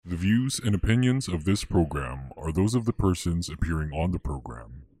views and opinions of this program are those of the persons appearing on the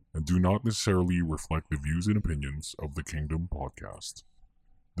program and do not necessarily reflect the views and opinions of the Kingdom Podcast.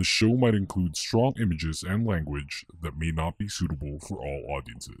 The show might include strong images and language that may not be suitable for all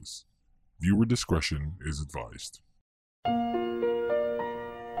audiences. Viewer discretion is advised.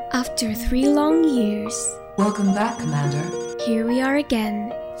 After 3 long years, Welcome back, Commander. here we are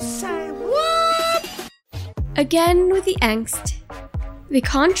again. Say what? Again with the angst, the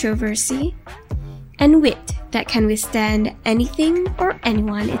controversy, and wit that can withstand anything or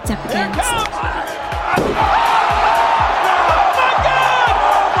anyone it's up against.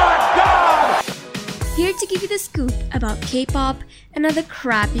 Here to give you the scoop about K-pop and other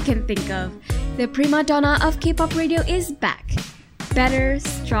crap you can think of, the prima donna of K-pop radio is back. Better,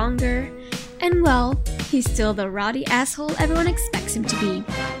 stronger, and well, he's still the rowdy asshole everyone expects him to be.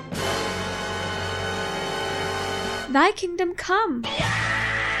 Thy kingdom come!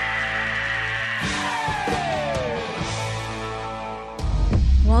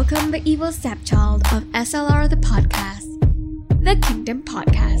 Welcome the evil stepchild of SLR the podcast, the Kingdom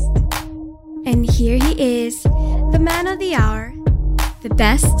Podcast. And here he is, the man of the hour, the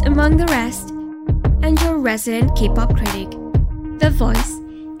best among the rest, and your resident K-pop critic, the voice,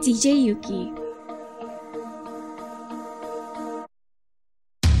 DJ Yuki.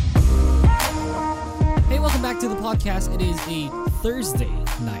 Hey, welcome back to the podcast. It is a Thursday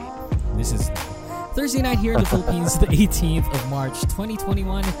night. This is Thursday night here in the Philippines, the 18th of March,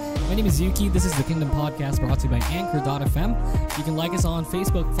 2021. My name is Yuki. This is the Kingdom Podcast brought to you by Anchor.fm. You can like us on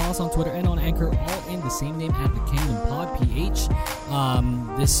Facebook, follow us on Twitter, and on Anchor, all in the same name at the Kingdom Pod PH.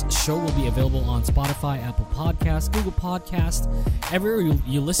 This show will be available on Spotify, Apple Podcasts, Google Podcasts, everywhere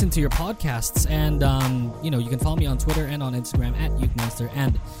you listen to your podcasts. And, you can follow me on Twitter and on Instagram at YukeMonster.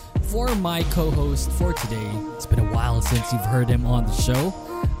 And for my co-host for today, it's been a while since you've heard him on the show.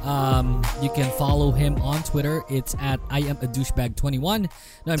 You can follow him on Twitter. It's at I am a douchebag21.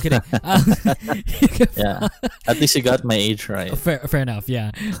 No, I'm kidding. Yeah, at least you got my age right. Fair enough.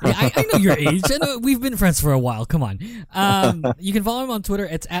 Yeah, I know your age. I know we've been friends for a while. Come on. You can follow him on Twitter.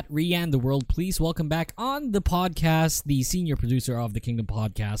 It's at Rian the World. Please welcome back on the podcast the senior producer of the Kingdom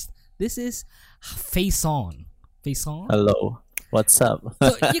Podcast. This is Faison. Faison. Hello. What's up?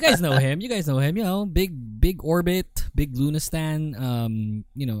 So you guys know him. You know, big orbit, big Lunistan.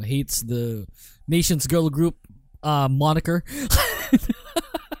 Hates the nation's girl group moniker.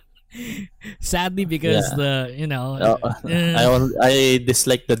 Sadly, because I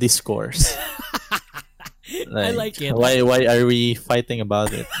dislike the discourse. I like it. Why are we fighting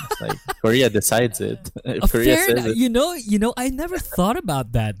about it? It's like Korea decides it. If Korea says it. You know, I never thought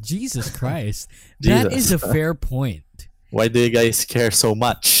about that. Jesus Christ, that is a fair point. Why do you guys care so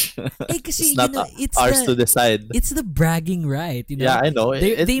much? Kasi, it's not ours to decide. It's the bragging right. You know? Yeah, I know.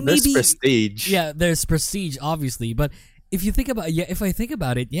 There's prestige. Yeah, there's prestige, obviously. But if you think about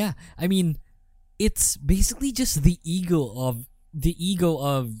it, yeah, I mean, it's basically just the ego of the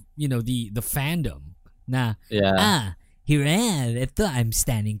fandom. Nah. Yeah. Here I am. Ito, I'm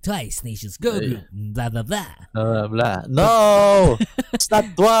standing twice. Nations Go Group. Blah, blah, blah. Blah. No! It's not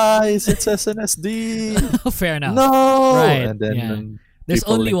twice. It's SNSD. Fair enough. No! Right. And then there's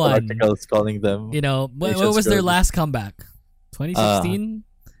only one. Articles calling them. You know, what was their last comeback? 2016?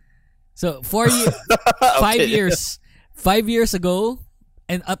 So 4 years, 5 years. 5 years ago,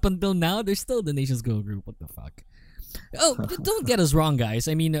 and up until now, they're still the Nations Go Group. What the fuck? Oh, don't get us wrong, guys.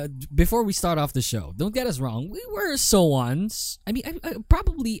 I mean, before we start off the show, don't get us wrong. We were So-ons. I mean, I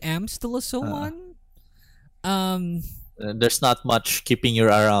probably am still a So-on. There's not much keeping you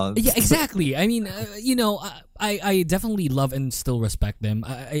around. Yeah, exactly. I mean, I definitely love and still respect them.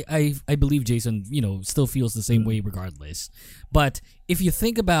 I believe Jason, still feels the same way regardless. But if you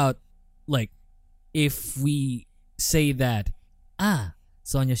think about, like, if we say that,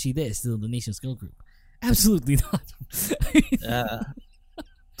 Sonia Shide is still the Nations Girl Group. Absolutely not.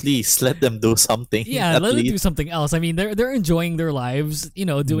 Please let them do something. Yeah, let them do something else. I mean, they're enjoying their lives,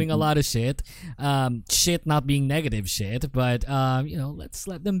 doing a lot of shit. Shit not being negative shit, but let's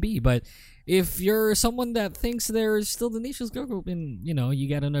let them be. But if you're someone that thinks they're still the Nations Girl Group, then you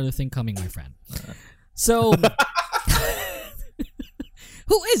got another thing coming, my friend. So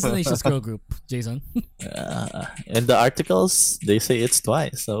who is the Nations Girl Group, Jason? In the articles, they say it's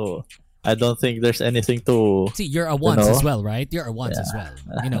twice, so I don't think there's anything to... See, you're a once as well, right? You're a once as well.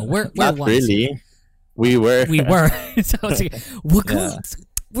 We're not once. Really. We were. So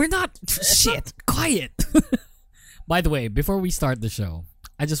we're not... Shit. Quiet. By the way, before we start the show,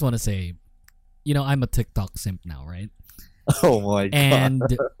 I just want to say, I'm a TikTok simp now, right? Oh my god. And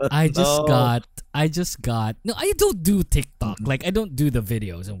I just No. got no, I don't do TikTok. Like, I don't do the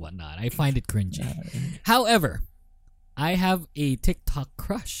videos and whatnot. I find it cringy. However, I have a TikTok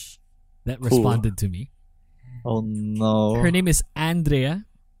crush that responded to me. Oh no. Her name is Andrea.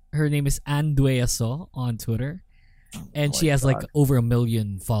 Her name is Andrea So on Twitter. And Oh she my has like God. over 1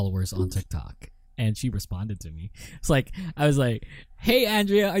 million followers on TikTok. And she responded to me. It's like, I was like, hey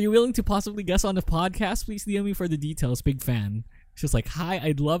Andrea, are you willing to possibly guest on the podcast? Please DM me for the details. Big fan. She's like, hi,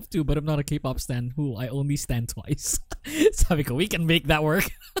 I'd love to, but I'm not a K-pop stan. Who? I only stan twice. Sabi ko, we can make that work.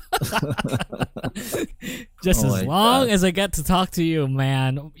 Just Oh as my long God. as I get to talk to you,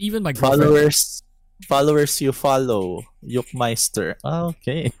 man. Even my girlfriend. Followers you follow. Yukmeister.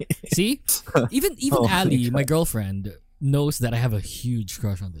 Okay. See? Even Oh my Ali, my God. girlfriend, knows that I have a huge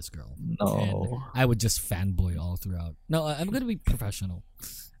crush on this girl. No. And I would just fanboy all throughout. No, I'm going to be professional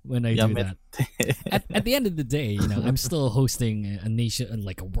when I do that. At the end of the day, I'm still hosting a nation,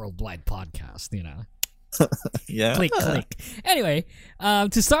 like a worldwide podcast, Yeah. click. Anyway,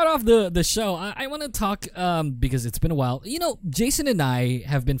 to start off the show, I want to talk because it's been a while. Jason and I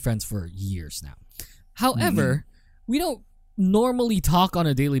have been friends for years now. However, we don't normally talk on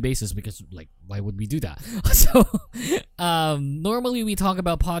a daily basis because, like, why would we do that? So, normally we talk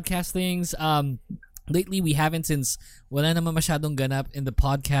about podcast things. Lately we haven't, since wala naman masyadong ganap in the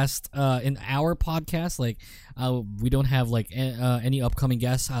podcast, in our podcast. Like, we don't have like any upcoming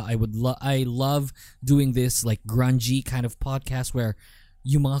guests. I love doing this like grungy kind of podcast where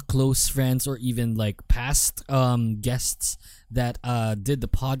yung mga close friends or even like past guests that did the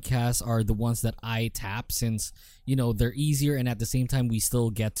podcast are the ones that I tap, since they're easier, and at the same time we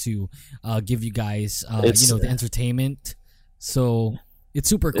still get to give you guys the entertainment. So it's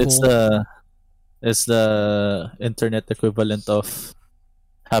super cool. It's the internet equivalent of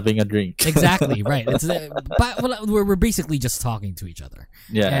having a drink. Exactly, right. But we're basically just talking to each other.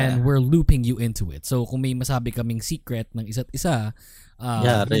 Yeah. And we're looping you into it. So kung may masabi kaming secret ng isa't isa,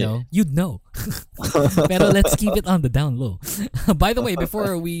 you'd know. Pero let's keep it on the down low. By the way,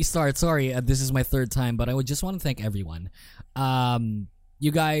 before we start, sorry, this is my third time, but I would just want to thank everyone.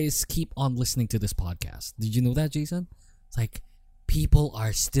 You guys keep on listening to this podcast. Did you know that, Jason? It's like, people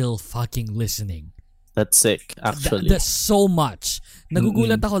are still fucking listening. That's sick, actually. That's so much.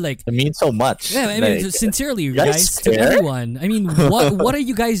 Nagugulat ako, like, It means so much. yeah, I mean, Like, sincerely, guys guys, to care? everyone. I mean, what are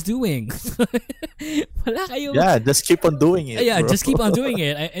you guys doing? Wala kayong... yeah, just keep on doing it. Yeah, bro. just keep on doing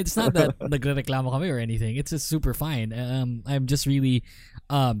it. It's not that nagrereklamo kami or anything. It's just super fine. I'm just really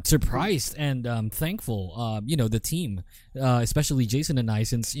surprised and thankful. The team, especially Jason and I,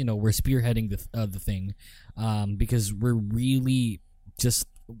 since we're spearheading the thing, because we're really just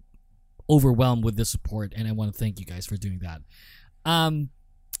overwhelmed with the support, and I want to thank you guys for doing that.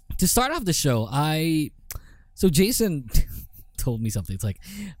 To start off the show, so Jason told me something. It's like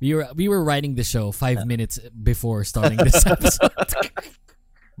we were writing the show 5 minutes before starting this episode.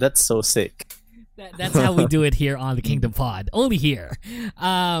 That's so sick. That's how we do it here on the Kingdom Pod. Only here.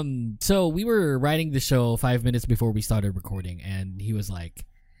 So we were writing the show 5 minutes before we started recording, and he was like,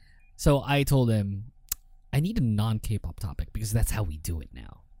 so I told him, I need a non-K-pop topic because that's how we do it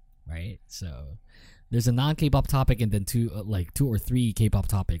now, right? So there's a non-K-pop topic and then two or three K-pop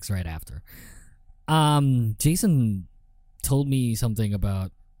topics right after. Jason told me something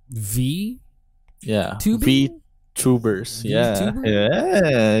about V. Yeah. Tubing? VTubers. Yeah.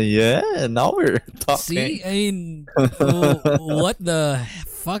 VTuber? Yeah. Now we're talking. See, I mean, what the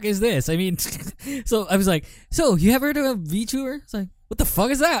fuck is this? I mean, so I was like, so you ever heard of a VTuber? It's like, what the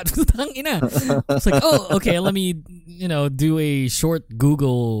fuck is that? Tangina. It's like, oh, okay, let me, do a short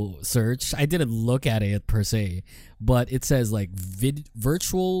Google search. I didn't look at it per se, but it says like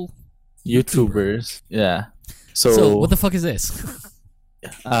virtual YouTubers. Yeah. So what the fuck is this?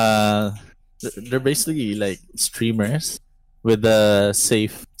 They're basically like streamers with a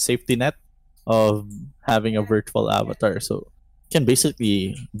safety net of having a virtual avatar, so you can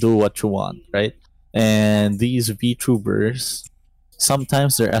basically do what you want, right? And these VTubers,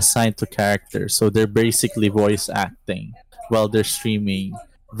 sometimes they're assigned to characters, so they're basically voice acting while they're streaming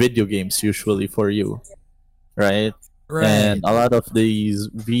video games, usually for you, right? Right. And a lot of these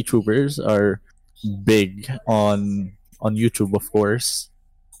VTubers are big on YouTube, of course,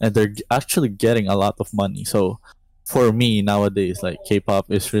 and they're actually getting a lot of money. So for me nowadays, like,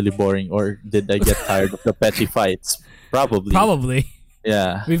 K-pop is really boring. Or did I get tired of the petty fights? Probably.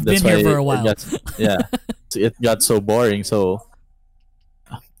 Yeah, We've that's been here why for a while. It got so boring. So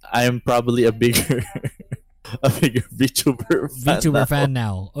I am probably a bigger VTuber fan VTuber now. fan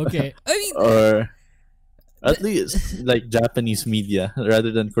now. Okay. I mean, Or At least like Japanese media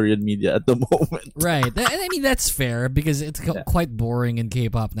rather than Korean media at the moment. Right. I mean, that's fair because it's quite boring in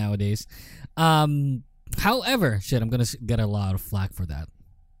K-pop nowadays. However, shit, I'm gonna get a lot of flack for that.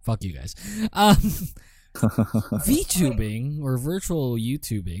 Fuck you guys. VTubing or virtual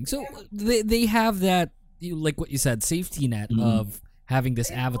YouTubing. So they have that, like what you said, safety net of having this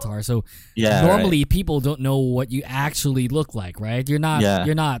avatar. So normally people don't know what you actually look like, right? You're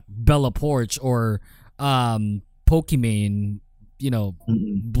not Bella Porch or Pokimane,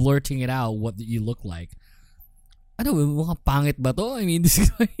 blurting it out what you look like. Ano, mukhang pangit ba to? I mean,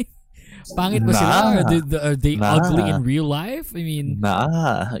 pangit ba sila? Are they ugly in real life? I mean...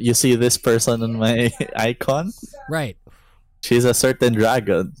 Nah. You see this person on my icon? Right. She's a certain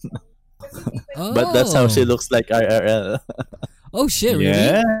dragon. But that's how she looks like IRL. Oh shit, really?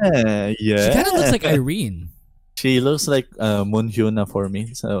 Yeah. She kind of looks like Irene. She looks like Moon Hyuna for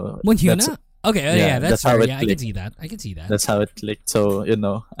me. So Moon Hyuna? Okay, yeah, that's how fair. it Yeah, clicked. I can see that. That's how it clicked. So,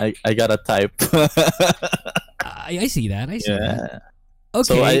 I got a type. I see that. I see that. Okay.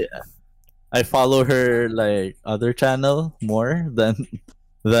 So I follow her like other channel more than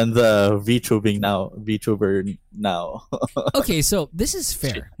the VTuber now. Okay, so this is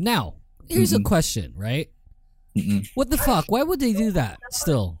fair. Now, here's a question, right? What the fuck? Why would they do that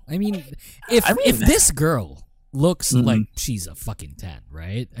still? I mean, if this girl looks like she's a fucking 10,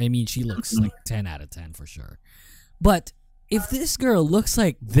 right? I mean, she looks like 10 out of 10 for sure. But if this girl looks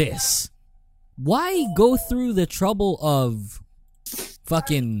like this, why go through the trouble of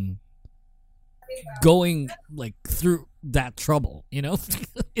fucking going like through that trouble, in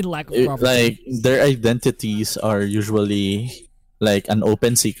lack of proper like their identities are usually like an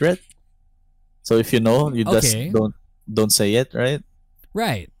open secret. So if you just don't say it, right?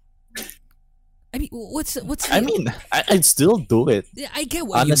 Right. I mean, what's I mean, I'd still do it. Yeah, I get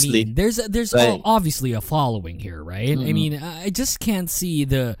what honestly. you mean. There's like, obviously a following here, right? I mean, I just can't see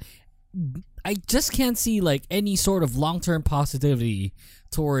like any sort of long-term positivity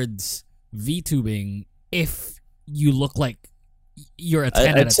towards VTubing if you look like you're a 10 out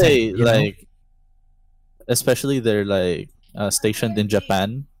of 10. I'd say like, especially they're like stationed in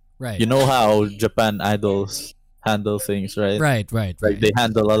Japan. Right. You know how Japan idols handle things, right? Right. Like they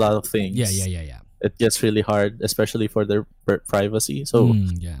handle a lot of things. Yeah. It gets really hard, especially for their privacy. So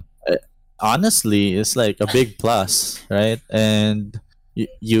honestly, it's like a big plus, right? And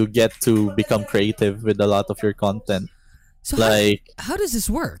you get to become creative with a lot of your content. So like how does this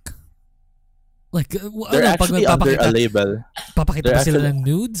work? Like they're actually under a label. Papakita pa sila ng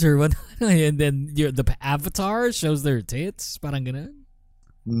nudes or what? And then the avatar shows their tits, parang ganun.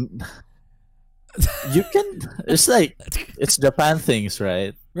 You can. It's Japan things,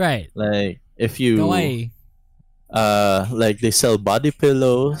 right? Right. Like if you Kawaii. like they sell body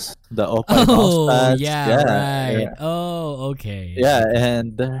pillows, the oppa mouse pads. Right. Yeah. Oh, okay. Yeah,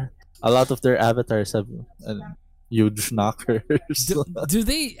 and a lot of their avatars have huge knockers. Do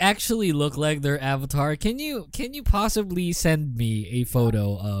they actually look like their avatar? Can you possibly send me a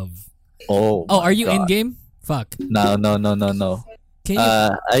photo of? Oh, are you God. in game? Fuck. No. Can you?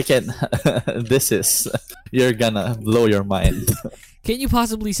 I can. You're gonna blow your mind. Can you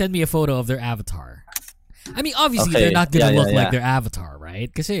possibly send me a photo of their avatar? I mean, obviously Okay, they're not gonna look yeah. like their avatar, right?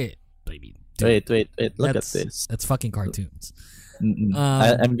 Because I mean, dude, Wait. Look at this. That's fucking cartoons.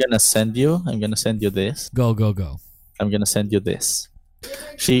 I'm gonna send you this. Go. I'm gonna send you this.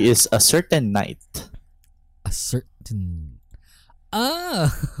 She is a certain knight. A certain.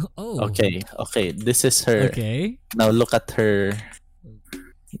 Oh. Okay. This is her. Okay. Now look at her.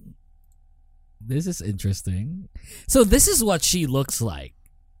 This is interesting. So this is what she looks like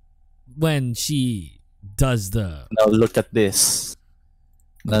when she does the. Now look at this.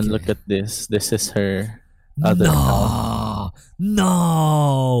 Now Okay. look at this. This is her other account.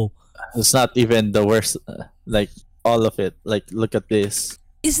 No. It's not even the worst. Like all of it. Like look at this.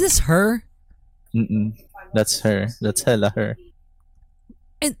 Is this her? That's her. That's hella her.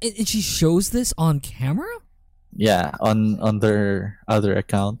 And she shows this on camera? Yeah, on their other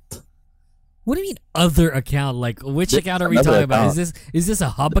account. What do you mean other account? Like which This account are we another talking about? account. Is this a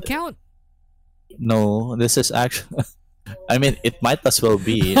hub account? No, this is actually. I mean, it might as well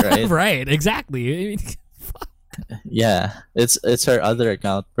be, right? Right, exactly. I mean, Yeah, it's her other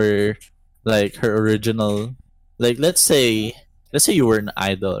account for like her original. Like let's say you were an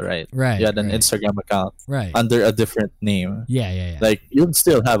idol, right? Right, You had an right. Instagram account right. under a different name. Yeah. Like you'd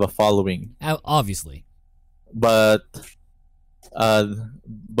still have a following, Obviously. but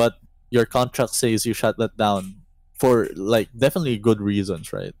your contract says you shut that down for like definitely good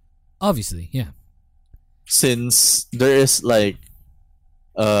reasons, right? Obviously, yeah. Since there is like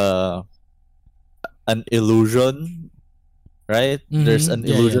a an illusion, right? There's an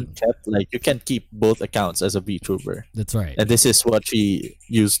Yeah, illusion kept. Like you can keep both accounts as a VTuber, That's right. and this is what she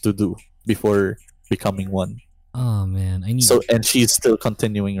used to do before becoming one. Oh man, I need. So and she's still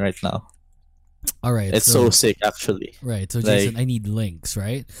continuing right now. All right, It's so sick, actually. right. So like- Jason, I need links,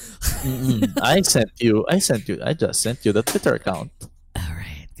 right? I sent you. I just sent you the Twitter account. All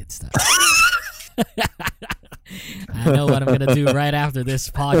right, good stuff. I know what I'm gonna do right after this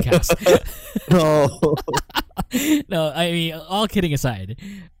podcast. No. No, I mean, all kidding aside,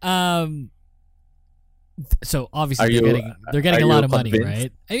 so obviously Are they're getting are a lot you of money, convinced?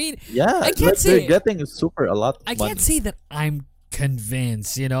 right? I mean, Yeah, I can't say- they're getting super a lot. Of I money. can't say that I'm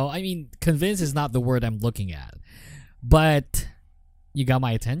convinced. I mean, convinced is not the word I'm looking at, but you got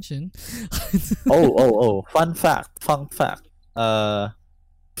my attention. Oh! Fun fact.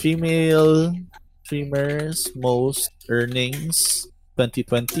 Female streamers most earnings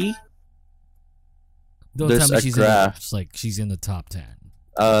 2020. Don't There's tell me a she's graph. she's in the top 10.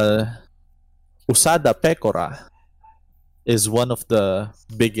 Usada Pecora is one of the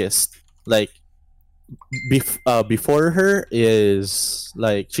biggest. Like before her is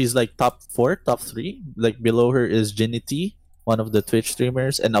like she's like top 4, top 3. Like below her is Ginity, one of the Twitch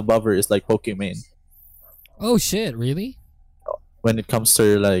streamers, and above her is like Pokimane. Oh shit! Really? When it comes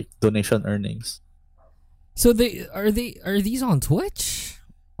to like donation earnings, So are these on Twitch?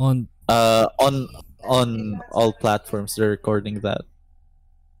 On on all platforms they're recording that.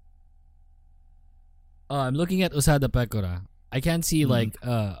 I'm looking at Usada Pecora. I can't see like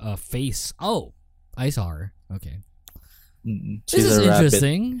a face. Oh, I saw her. Okay, She's this is a rabbit.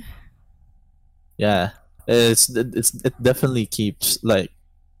 interesting. Yeah, it definitely keeps like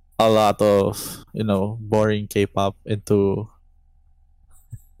a lot of boring K-pop into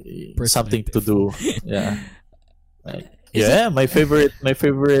something to do. Yeah, like, Is my favorite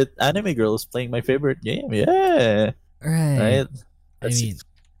anime girl is playing my favorite game. Yeah, Right. right. I mean,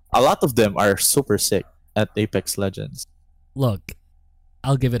 A lot of them are super sick at Apex Legends. look,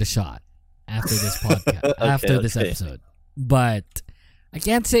 I'll give it a shot after this podcast, after this okay. episode. But I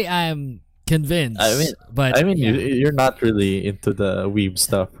can't say I'm convinced. but yeah. You're not really into the weeb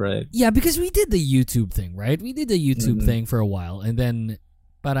stuff, right? Yeah, because we did the YouTube thing, right? We did the YouTube Mhm. thing for a while, and then,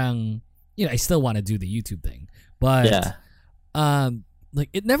 parang, I still want to do the YouTube thing, but Yeah. like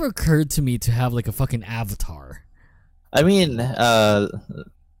it never occurred to me to have like a fucking avatar. I mean,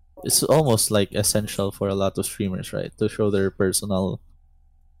 it's almost like essential for a lot of streamers, right? To show their personal,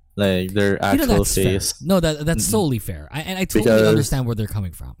 like their actual That's fair. face. No, that's Mhm. totally fair. I totally Because- understand where they're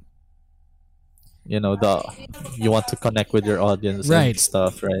coming from. You want to connect with your audience Right. and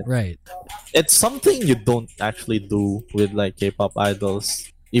stuff, right? Right. It's something you don't actually do with like K-pop idols,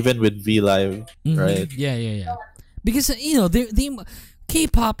 even with V Live, Mhm. right? Yeah. Because they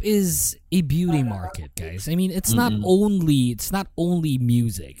K-pop is a beauty market, guys. I mean, it's not only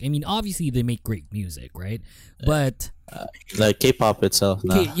music. I mean, obviously they make great music, right? But Like K-pop itself.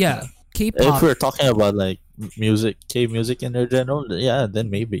 Nah. If K-pop. we're talking about like music, K-music in general, yeah, then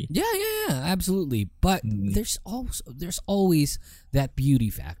maybe. Yeah, absolutely. But Mhm. there's always that beauty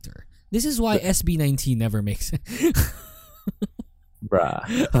factor. This is why SB19 never makes it. Bruh.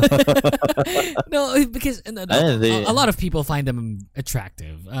 No, because a lot of people find them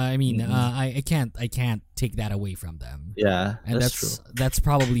attractive. I mean, I can't take that away from them. Yeah, And that's true. that's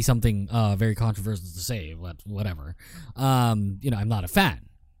probably something very controversial to say, but whatever. I'm not a fan,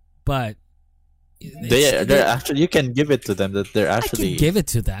 but They're actually, you can give it to them that they're I actually can give it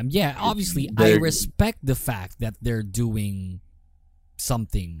to them. Yeah, obviously, I they're- respect the fact that they're doing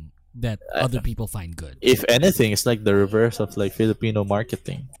something that other people find good. if anything, it's like the reverse of like Filipino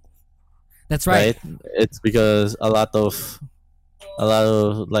marketing, That's right. It's because a lot of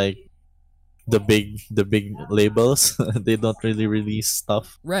like the big labels they don't really release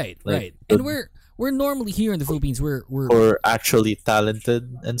stuff Right. Like, And we're normally here in the Philippines. We're or actually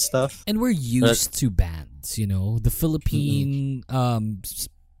talented and stuff. and we're used to bands. The Philippine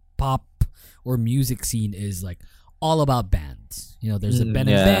pop or music scene is like all about bands. There's the Ben and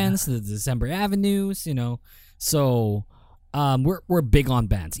yeah. Bands, the December Avenues. So we're big on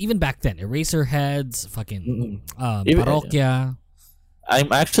bands. Even back then, Eraserheads, fucking Even- Parokya.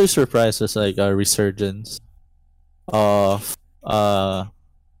 I'm actually surprised there's like a resurgence of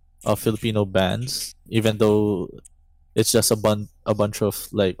Filipino bands, even though it's just a bunch of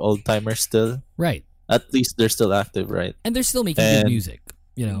like old timers still. Right. At least they're still active, right? And they're still making good And- music.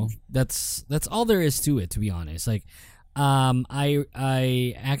 That's all there is to it. To be honest, like,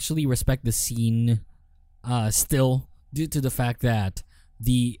 I actually respect the scene, still due to the fact that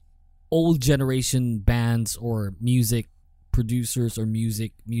the old generation bands or music producers or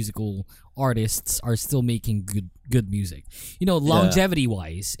musical artists are still making good music. Longevity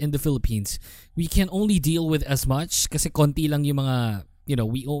wise in the Philippines, we can only deal with as much kasi konti lang yung mga,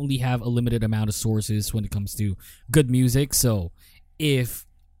 we only have a limited amount of sources when it comes to good music. So if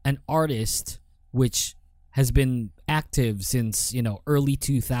an artist which has been active since, early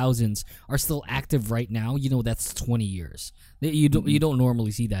 2000s are still active right now, that's 20 years. You don't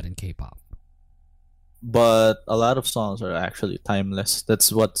normally see that in K-pop. But a lot of songs are actually timeless.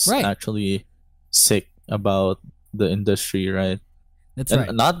 That's what's actually sick about the industry, right? That's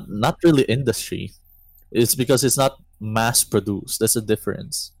and right. Not really industry. It's because it's not mass produced. That's the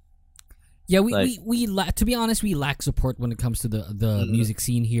difference. Yeah, to be honest, we lack support when it comes to the music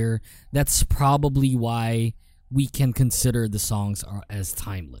scene here. That's probably why we can consider the songs as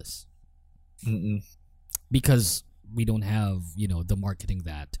timeless. Because we don't have, the marketing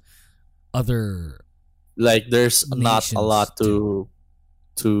that other there's not a lot to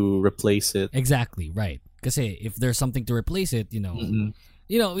replace it. Exactly, right. Kasi if there's something to replace it, we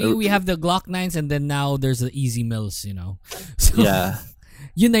have the Glock 9s and then now there's the Easy Mills, So, yeah.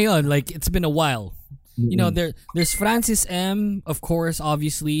 Yun na yun, it's been a while. There's Francis M, of course,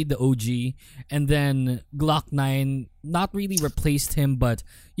 obviously, the OG. And then Glock 9, not really replaced him, but,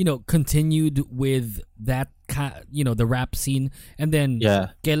 continued with that, the rap scene. And then,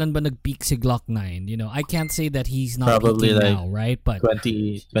 kailan ba nag-peak si Glock 9? I can't say that he's not probably peaking now, right? But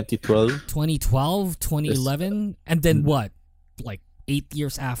 2012? 2011? And then what? 8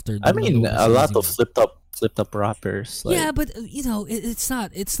 years after. I mean, a lot of flipped up rappers. Yeah, but, it's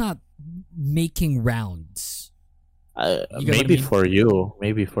not making rounds. Maybe for you.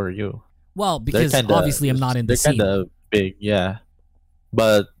 Well, because obviously I'm not in the scene. They're kind of big, yeah.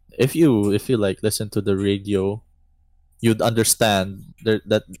 But if you listen to the radio, you'd understand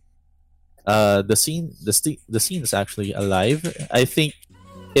that the scene is actually alive. I think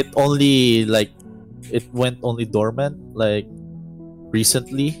it only it went only dormant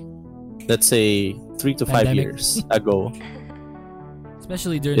recently. Let's say 3 to 5 years ago.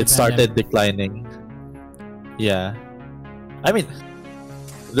 Especially during it started declining. Yeah. I mean,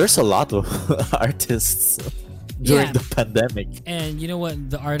 there's a lot of artists during the pandemic. And you know what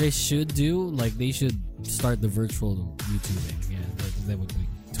the artists should do? They should start the virtual YouTubing. Yeah, that would be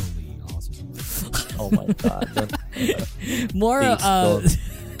totally awesome. Oh my god.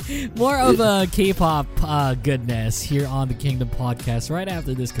 More of a K-pop goodness here on the Kingdom Podcast right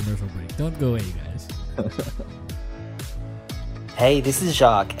after this commercial break. Don't go away, guys. Hey, this is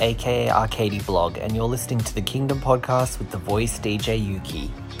Jacques, aka Arcady Blog, and you're listening to the Kingdom Podcast with the voice DJ Yuki.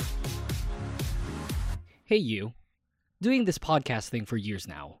 Hey you. Doing this podcast thing for years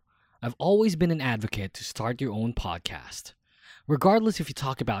now, I've always been an advocate to start your own podcast. Regardless if you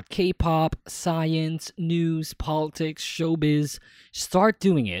talk about K-pop, science, news, politics, showbiz, start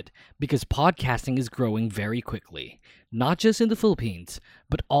doing it because podcasting is growing very quickly, not just in the Philippines,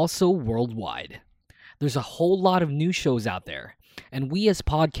 but also worldwide. There's a whole lot of new shows out there, and we as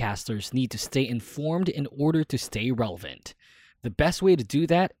podcasters need to stay informed in order to stay relevant. The best way to do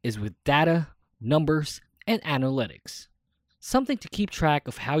that is with data, numbers, and analytics. Something to keep track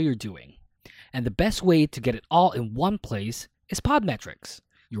of how you're doing. And the best way to get it all in one place is Podmetrics,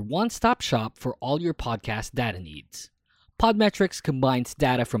 your one-stop shop for all your podcast data needs. Podmetrics combines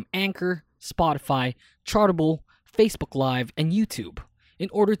data from Anchor, Spotify, Chartable, Facebook Live, and YouTube in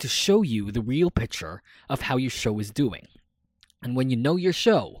order to show you the real picture of how your show is doing. And when you know your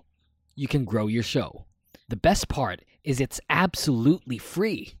show, you can grow your show. The best part is it's absolutely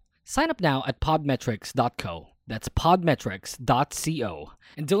free. Sign up now at podmetrics.co. That's podmetrics.co.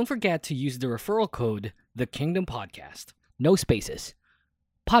 And don't forget to use the referral code TheKingdomPodcast. No spaces.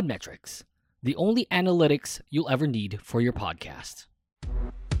 Podmetrics, the only analytics you'll ever need for your podcast.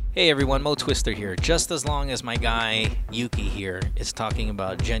 Hey everyone, Mo Twister here. Just as long as my guy Yuki here is talking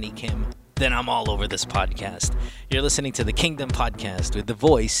about Jenny Kim, then I'm all over this podcast. You're listening to the Kingdom Podcast with the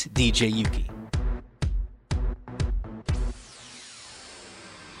voice DJ Yuki.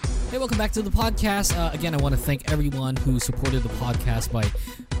 Hey, welcome back to the podcast. Again, I want to thank everyone who supported the podcast by,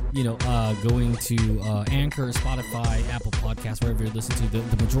 going to Anchor, Spotify, Apple Podcasts, wherever you're listening to.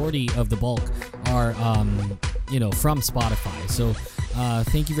 The majority of the bulk are, from Spotify. So,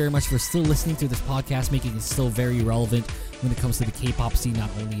 thank you very much for still listening to this podcast, making it still very relevant when it comes to the K-pop scene, not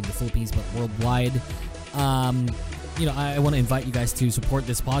only in the Philippines but worldwide. I want to invite you guys to support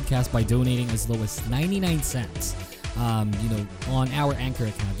this podcast by donating as low as 99 cents. On our Anchor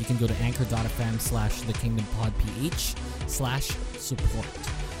account. You can go to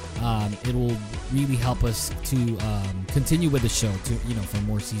anchor.fm/thekingdompodph/support. It will really help us to continue with the show for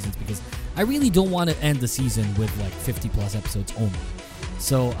more seasons, because I really don't want to end the season with like 50 plus episodes only.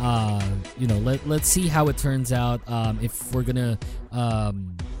 So let's see how it turns out. If we're gonna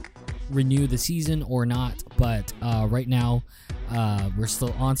renew the season or not. But right now, we're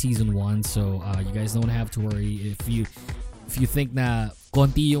still on season 1, so you guys don't have to worry. If you think na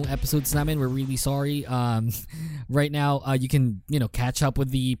konti yung episodes namin, we're really sorry. Right now, you can catch up with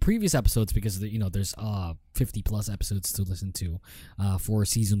the previous episodes because there's 50 plus episodes to listen to for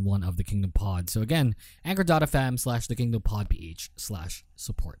season 1 of the Kingdom Pod. So again, anchor.fm/the Kingdom Pod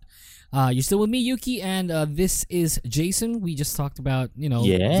PH/support. You're still with me, Yuki, and this is Jason. We just talked about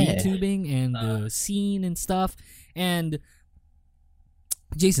VTubing and the scene and stuff. And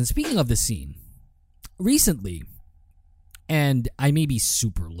Jason, speaking of the scene, recently. And I may be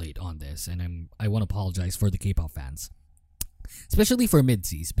super late on this, and I want to apologize for the K-pop fans, especially for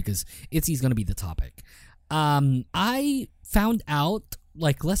Midseas, because ITZY is going to be the topic. I found out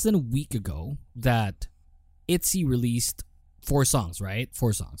like less than a week ago that ITZY released 4 songs, right?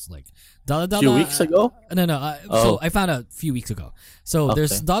 4 songs, like Dala Dala. A few weeks ago? No. So I found out a few weeks ago. So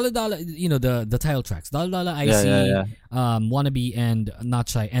there's Dala Dala, the title tracks, Dala Dala, IC, Wannabe, and Not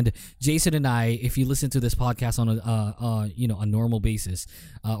Shy. And Jason and I, if you listen to this podcast on a normal basis,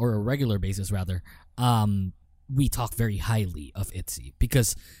 or a regular basis rather, we talk very highly of ITZY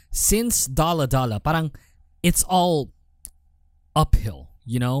because since Dala Dala, parang it's all uphill.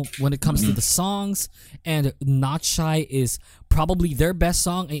 When it comes to the songs, and Not Shy is probably their best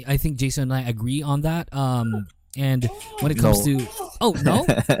song. I think Jason and I agree on that. And when it comes to no,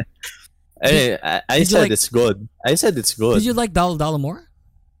 hey, I said it's good. I said it's good. Did you like Dala Dala more?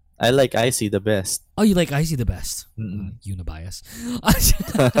 I like Icy the best. Oh, you like Icy the best? Unibias.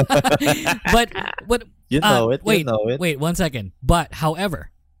 but you know it. Wait 1 second. But however,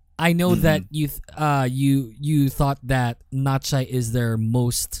 I know that you thought that Not Shy is their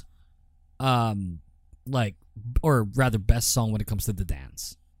most or rather best song when it comes to the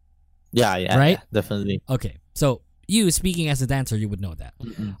dance. Yeah, right? Yeah, definitely. Okay, so you speaking as a dancer, you would know that.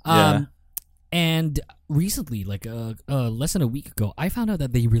 And recently, like less than a week ago, I found out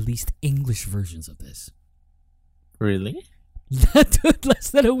that they released English versions of this. Really? Less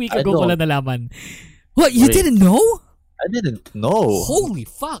than a week ago, wala nalaman. What, you didn't know? I didn't know. Holy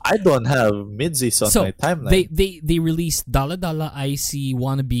fuck! I don't have Midseas on my timeline. They released Dala Dala, IC,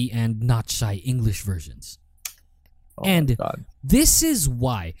 Wannabe, and Not Shy English versions. Oh and my God. This is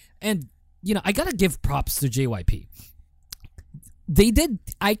why. And I gotta give props to JYP. They did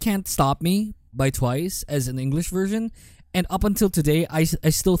I Can't Stop Me by Twice as an English version, and up until today, I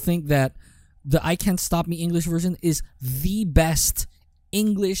still think that the I Can't Stop Me English version is the best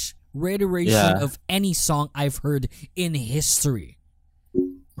English reiteration of any song I've heard in history.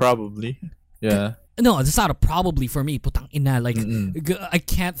 Probably. Yeah. No, it's not a probably for me. Putang ina, like I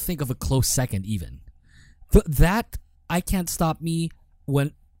can't think of a close second even. But that I Can't Stop Me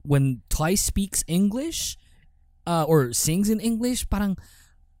when Twice speaks English or sings in English, parang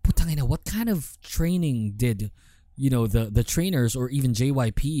putang ina, what kind of training did the trainers or even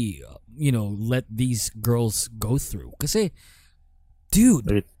JYP let these girls go through? Kasi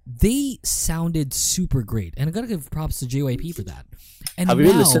dude, they sounded super great, and I gotta give props to JYP for that. And have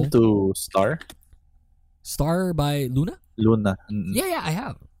you listened to Star by Luna? Luna. Yeah, I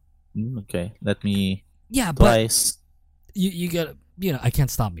have. Okay, let me. Yeah, Twice. But you got I Can't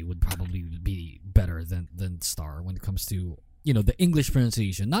Stop Me would probably be better than Star when it comes to the English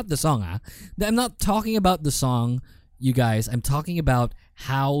pronunciation, not the song. I'm not talking about the song, you guys. I'm talking about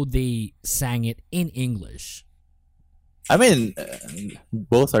how they sang it in English. I mean,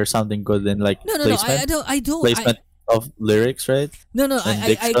 both are sounding good in placement. No, I don't. Placement of lyrics, right? No,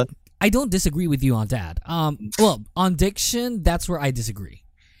 I don't disagree with you on that. Well, on diction, that's where I disagree.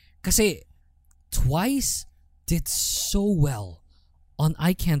 Kasi Twice did so well on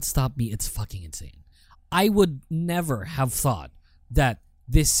I Can't Stop Me. It's fucking insane. I would never have thought that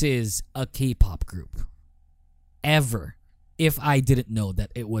this is a K-pop group ever if I didn't know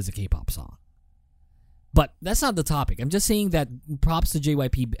that it was a K-pop song. But that's not the topic. I'm just saying that props to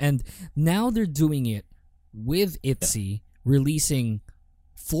JYP, and now they're doing it with ITZY, releasing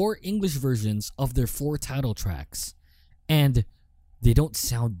 4 English versions of their 4 title tracks, and they don't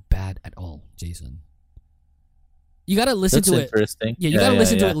sound bad at all, Jason. You gotta listen to it. Interesting. Yeah, you gotta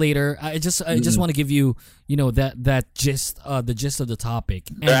listen to it later. I just want to give you, that gist, the gist of the topic.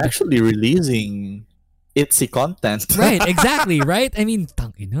 And they're actually releasing ITZY content. Right, exactly, right? I mean,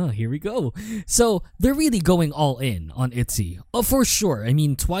 here we go. So they're really going all in on ITZY. Oh, for sure. I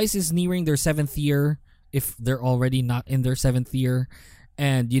mean, Twice is nearing their 7th year, if they're already not in their 7th year.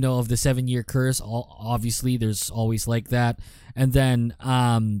 And, of the 7-year curse, obviously, there's always like that. And then,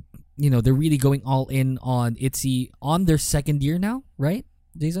 they're really going all in on ITZY on their second year now, right,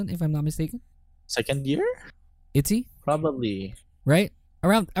 Jason? If I'm not mistaken, Second year? ITZY, Probably. right?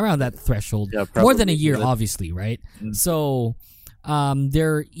 Around that threshold, Yeah, more than a probably. year, But- obviously, right? So,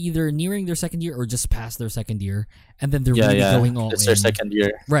 they're either nearing their second year or just past their second year, and then they're really going all It's in. their second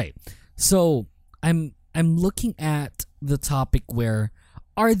year. Right. So I'm looking at the topic where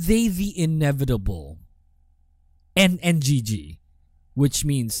are they the inevitable NNGG, which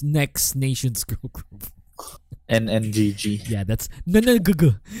means Next Nations Girl Group. NNGG. Yeah, that's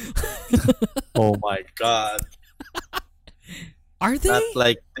NNGG. Oh my god. Are they? Not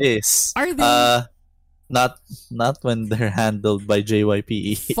like this. Are they? Not when they're handled by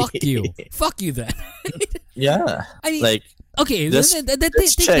JYPE. Fuck you. Fuck you then. Yeah. I mean, Like okay, just-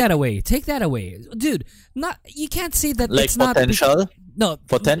 take check. that away. Take that away. Dude, you can't say that like it's not potential. no,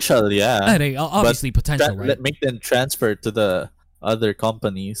 Potential, yeah. obviously potential, right? Make them transfer to the other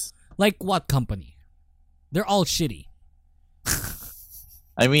companies. Like what company? They're all shitty.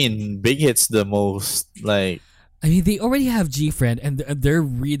 I mean, Big Hit's the most like I mean, they already have G-Friend, and they're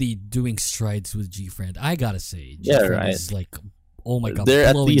really doing strides with G-Friend. I gotta say, Yeah, G-Friend right. is like, oh my god, they're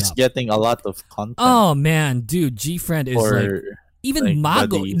at blowing least up. getting a lot of content. Oh man, dude, G-Friend is like for even like,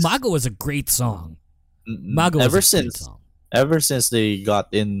 Mago. buddies. Mago was a great song. Mm-mm. Mago was a great song. ever since they got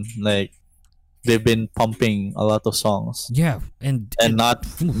in, like they've been pumping a lot of songs, Yeah, and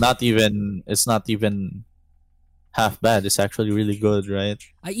not even it's not even half bad. It's actually really good, right?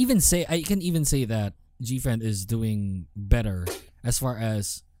 I can even say that G-Friend is doing better as far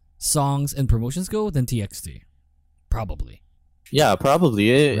as songs and promotions go than TXT, probably. Yeah,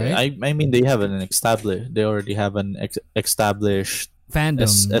 probably. Right? I mean, they have an established. They already have an established Fandom,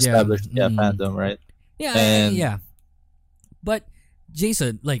 fandom, right? Yeah, And- yeah. But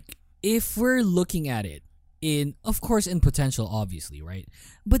Jason, like, if we're looking at it of course, in potential, obviously, right?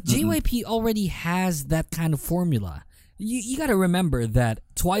 But JYP already has that kind of formula. You got to remember that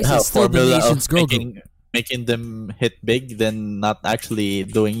Twice is still the formula of nation's girl group. making them hit big, then not actually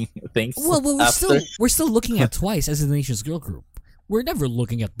doing things. Well, after. we're still looking at Twice as the nation's girl group. We're never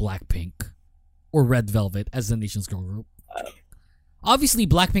looking at Blackpink or Red Velvet as the nation's girl group. Obviously,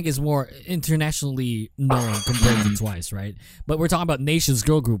 Blackpink is more internationally known compared to Twice, right? But we're talking about nation's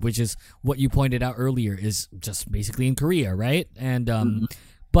girl group, which is what you pointed out earlier, is just basically in Korea, right? And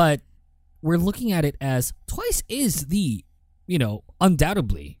but we're looking at it as Twice is the,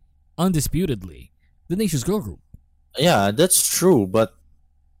 undoubtedly, undisputedly, the nation's girl group. Yeah, that's true, but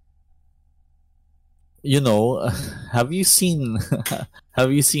have you seen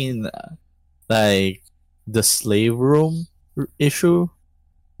like the slave room issue?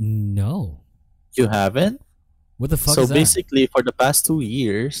 No. You haven't? What the fuck So is that? basically, for the past 2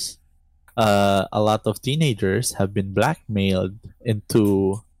 years, a lot of teenagers have been blackmailed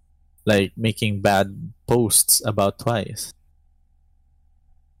into like making bad posts about Twice,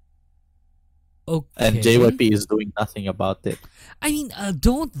 Okay. and JYP is doing nothing about it. I mean,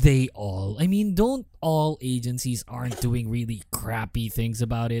 don't they all? I mean, don't all agencies aren't doing really crappy things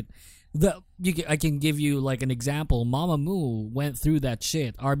about it? I can give you like an example. Mamamoo went through that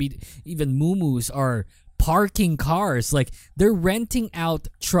shit. Even Muumuus are parking cars. Like, they're renting out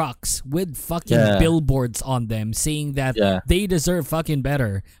trucks with fucking Yeah. billboards on them saying that Yeah. they deserve fucking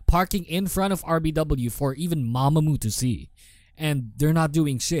better. Parking in front of RBW for even Mamamoo to see. And they're not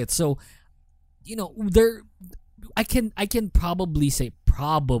doing shit. So, I can probably say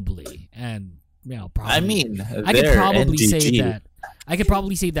probably, and probably. I mean, I could they're probably say NGG. that. I could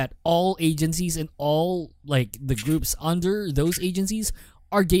probably say that all agencies and all like the groups under those agencies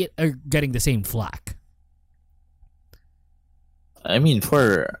are getting the same flack. I mean,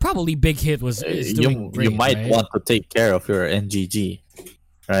 for Probably Big Hit is doing great, you might right? want to take care of your NGG,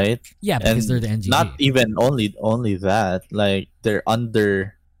 right? Yeah, because And they're the NGG. Not even only that, like they're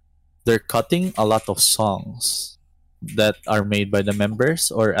cutting a lot of songs that are made by the members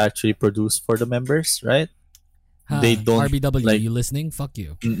or actually produced for the members, right? They don't RBW, like- you listening? Fuck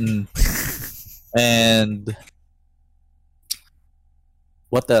you. Mm-mm. And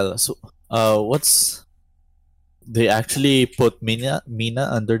what else? They actually put Mina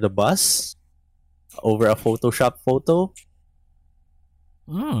under the bus over a Photoshop photo,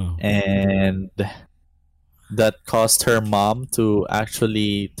 Oh. and that caused her mom to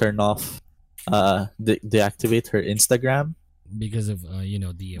actually turn off, deactivate her Instagram. Because of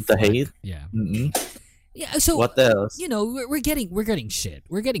the The hate? Yeah. Mm-mm. Yeah. So What else? we're getting shit.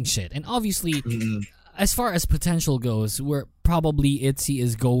 We're getting shit, and obviously, Mm-mm. as far as potential goes, we're probably ITZY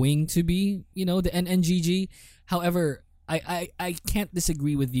is going to be the NNGG. However, I can't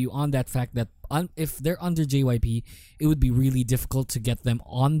disagree with you on that fact that if they're under JYP, it would be really difficult to get them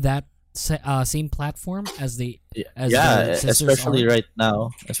on that same platform as the sisters especially are? right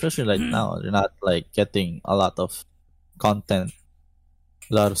now. Especially right now, they're not like getting a lot of content,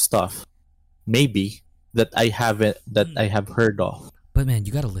 a lot of stuff. Maybe that I have heard of. But man,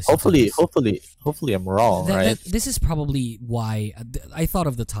 you gotta listen. Hopefully, I'm wrong, right? This is probably why I thought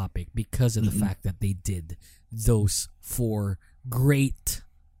of the topic, because of the fact that they did those 4 great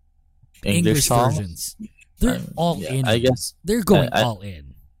English songs? versions. They're all in. I guess they're going all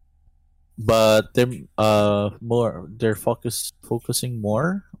in. But they're focusing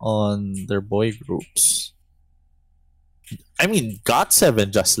more on their boy groups. I mean,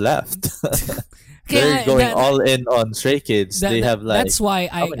 GOT7 just left. They're going all in on Stray Kids. They have like that's why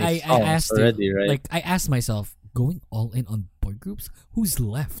I asked already, you, right? like I asked myself, going all in on boy groups, who's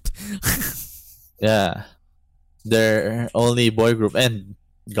left? Yeah, they're only boy group, and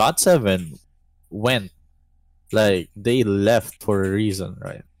GOT7 went, like they left for a reason,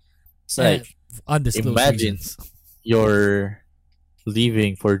 right? It's like undisclosed imagine reasons. you're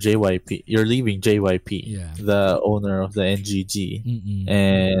leaving for JYP. You're leaving JYP, Yeah. the owner of the NGG,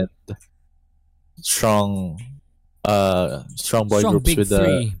 and strong boy groups big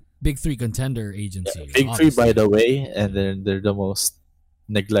with big three contender agency. Big obviously. Three, by the way, and then they're the most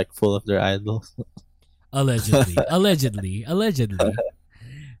neglectful of their idols. Allegedly.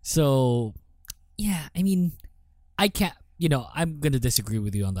 So, yeah, I mean, I can't. I'm gonna disagree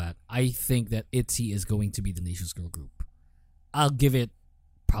with you on that. I think that ITZY is going to be the nation's girl group. I'll give it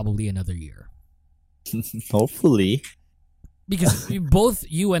probably another year. Hopefully. Because both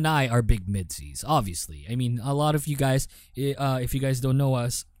you and I are big midsies, obviously. I mean, a lot of you guys, if you guys don't know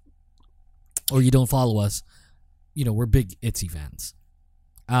us or you don't follow us, we're big ITZY fans.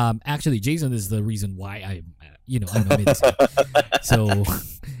 Actually, Jason is the reason why I'm a midsie. So,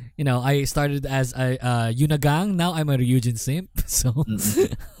 I started as a Yunagang. Now I'm a Ryujin simp. So,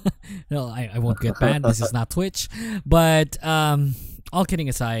 no, I won't get banned. This is not Twitch. But all kidding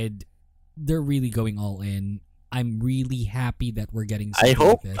aside, they're really going all in. I'm really happy that we're getting. I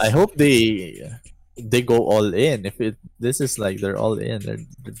hope. Like this. I hope they go all in. This is like they're all in, they're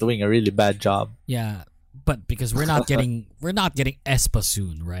doing a really bad job. Yeah, but because we're not getting Espa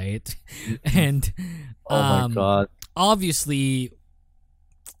soon, right? And oh my god, obviously,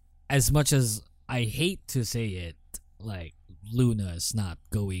 as much as I hate to say it, like Luna is not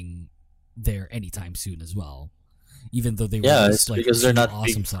going there anytime soon as well. Even though they released like because they're not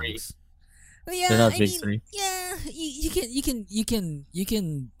awesome big three. songs. Yeah, they're not big three. Yeah, you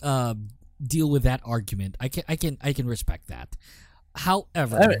can deal with that argument. I can respect that.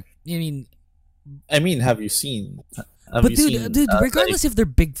 However, I mean, have you seen? Dude, regardless if they're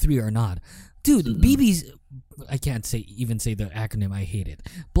big 3 or not, dude, BB's. I can't even say the acronym. I hate it.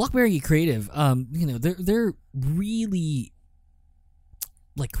 Blockberry Creative. They're really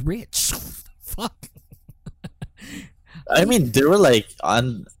like rich. Fuck. I mean, they were like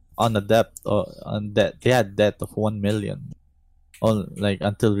on a debt on debt. They had debt of 1 million,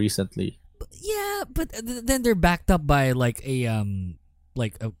 until recently. Yeah, but then they're backed up by like a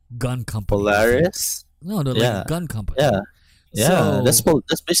gun company. Polaris. No, like a gun company. Yeah, So,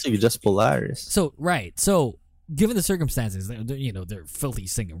 that's basically just Polaris. So right, so given the circumstances, they're filthy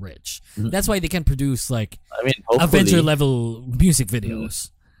singing rich. That's why they can produce like Avenger level music videos.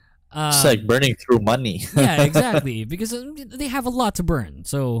 It's like burning through money. Yeah, exactly. Because they have a lot to burn.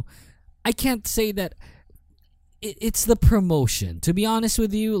 So I can't say that it's the promotion. To be honest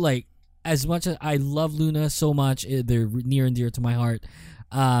with you, like as much as I love Luna so much, they're near and dear to my heart.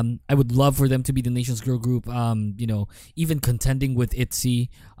 I would love for them to be the nation's girl group. Even contending with ITZY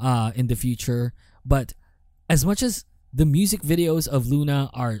in the future. But as much as the music videos of Luna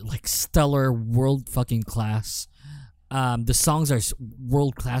are like stellar, world fucking class. The songs are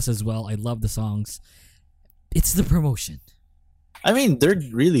world class as well. I love the songs. It's the promotion. I mean, they're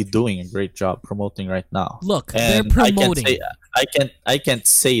really doing a great job promoting right now. Look, they're promoting. I can't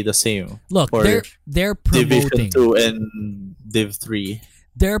say the same. Look, for they're promoting. Division 2 and Div 3.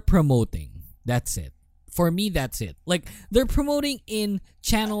 They're promoting. That's it. For me, that's it. Like they're promoting in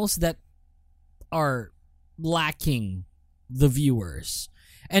channels that are lacking the viewers,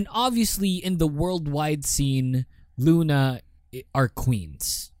 and obviously in the worldwide scene, Luna are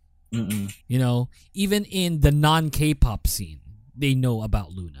queens. Even in the non-K-pop scene, they know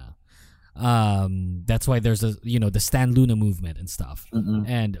about Luna. That's why there's the Stan Luna movement and stuff.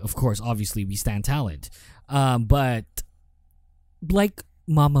 And of course, obviously, we stand talent. But like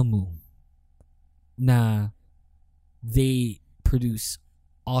Mamamoo, they produce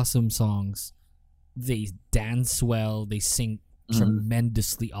awesome songs. They dance well. They sing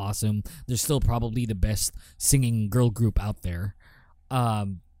tremendously awesome. They're still probably the best singing girl group out there.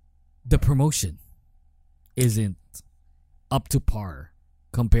 the promotion isn't up to par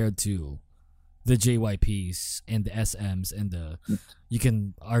compared to the JYPs and the SMs and the you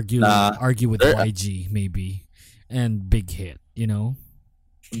can argue with YG maybe and Big Hit, you know.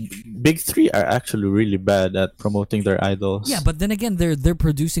 Big Three are actually really bad at promoting their idols. Yeah, but then again, they're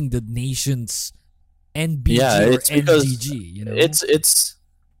producing the nation's NBG or it's because NGG. You know,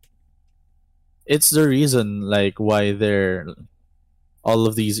 it's the reason like why they're all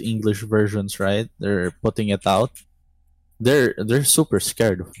of these English versions, right? They're putting it out. They're super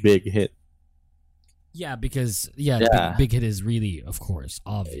scared of Big Hit. Yeah, because Big Hit is really, of course,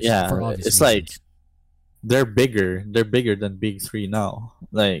 obvious. Yeah, for obvious it's reasons. like they're bigger. They're bigger than Big Three now.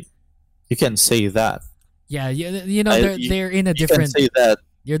 Like you can say that. Yeah, you know they're in a different. You can say that.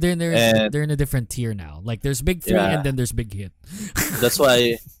 Yeah, they're in a different tier now. Like there's Big Three and then there's Big Hit. That's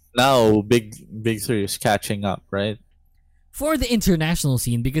why now Big Three is catching up, right? For the international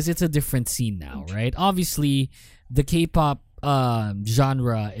scene, because it's a different scene now, right? Obviously, the K-pop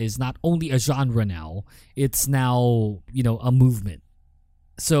genre is not only a genre now; it's now a movement.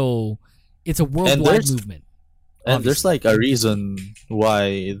 So it's a worldwide movement. And there's like a reason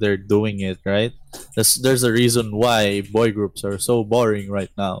why they're doing it, right? There's a reason why boy groups are so boring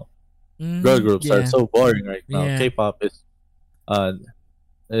right now. Girl groups are so boring right now. Yeah. K-pop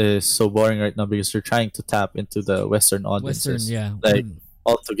is so boring right now because they're trying to tap into the Western audiences, like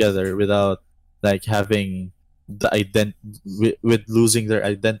altogether without like having the with losing their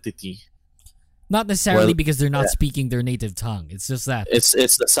identity. Not necessarily because they're not speaking their native tongue. It's just that it's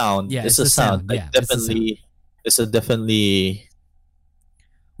the sound. Yeah, it's the sound. Like, definitely. It's a definitely.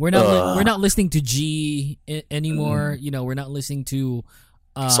 We're not listening to G anymore. We're not listening to.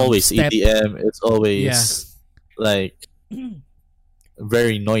 It's always step. EDM. It's always like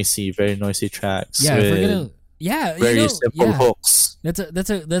very noisy tracks. Yeah, with if we're gonna, very simple hooks.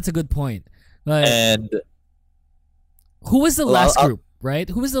 That's a good point. But and who was the last group? Right?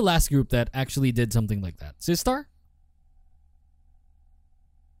 Who was the last group that actually did something like that? Sistar?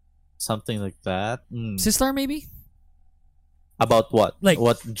 Something like that. Sistar, maybe? About what? Like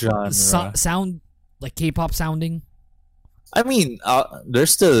what genre? Sound like K-pop sounding? I mean,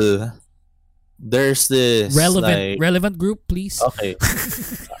 there's this relevant group, please. Okay.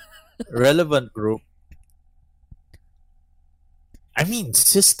 Relevant group. I mean,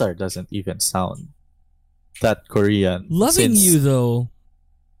 Sistar doesn't even sound that Korean. Loving You though.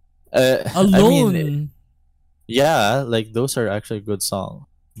 Alone. I mean, yeah, like those are actually good songs.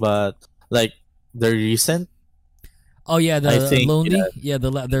 But like the recent. Oh yeah, the Lonely. Yeah,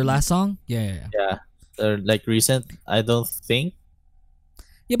 their last song. Yeah. They're like recent. I don't think.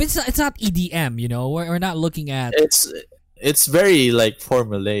 Yeah, but it's not EDM. We're not looking at. It's very like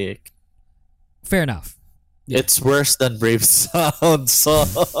formulaic. Fair enough. Yeah. It's worse than Brave Sound song.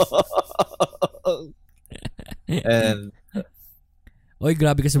 And oy,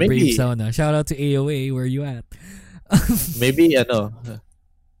 grabe ka sa Brave Sound. Shout out to AOA. Where you at? Maybe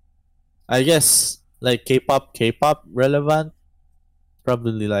I guess like K-pop relevant.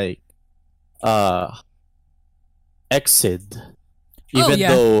 Probably like Exit. Even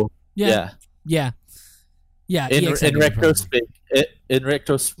though Yeah. In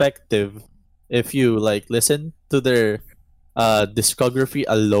retrospective, if you like listen to their discography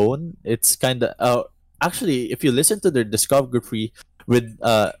alone, it's kind of actually if you listen to their discography with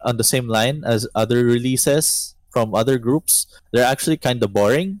on the same line as other releases from other groups, they're actually kind of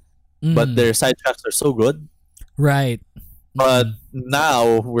boring, but their side tracks are so good. Right. But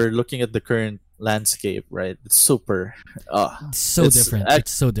now we're looking at the current landscape, right? It's super different. It's so different.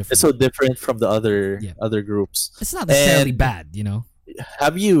 It's so different from the other groups. It's not necessarily bad,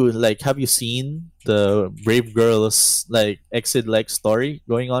 Have you seen the Brave Girls like Exit like story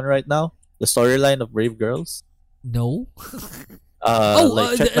going on right now? The storyline of Brave Girls? No.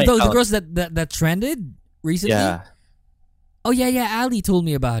 The girls that trended recently? Yeah. Oh yeah, Ali told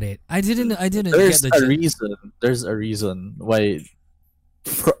me about it. I didn't There's get the reason. There's a reason why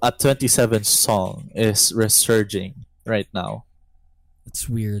a 27 song is resurging right now. It's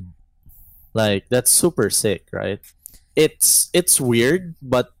weird. Like that's super sick, right? It's weird,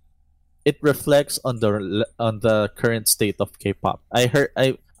 but it reflects on the current state of K-pop.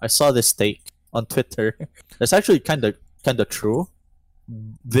 I saw this take on Twitter. That's actually kind of true.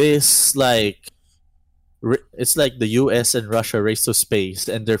 This like it's like the US and Russia race to space,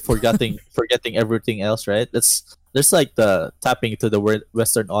 and they're forgetting everything else, right? There's like the tapping into the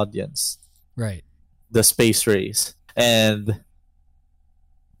Western audience, right? The space race, and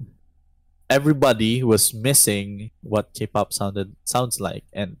everybody was missing what K-pop sounds like,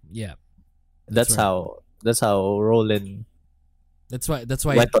 and yeah, that's how Rollin That's why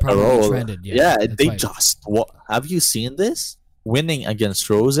went it on a probably roll. trended. Yeah, that's they why- just have you seen this? Winning against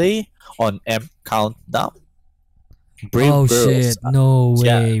Rose on M Countdown. Brave Oh Girls. shit! No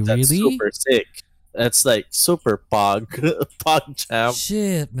way! Yeah, that's Really? super sick. That's like super pog pog champ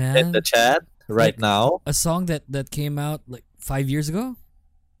Shit, in man! the chat right Like- now. A song that came out like 5 years ago.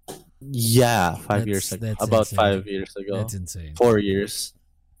 Yeah, 5 years That's- ago. that's About insane. 5 years ago. That's insane. 4 years.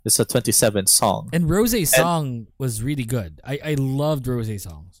 It's a 27 song. And Rose's song was really good. I loved Rose's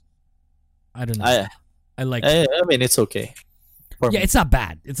songs. I don't know. I like. I mean, it's okay. For Yeah, me. it's not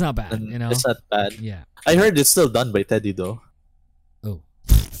bad. It's not bad. You know. It's not bad. Yeah. I heard it's still done by Teddy though. Oh.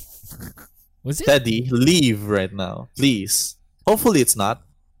 Was it? Teddy, leave right now, please. Hopefully it's not.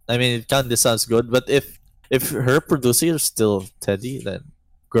 I mean, it kind of sounds good, but if her producer is still Teddy, then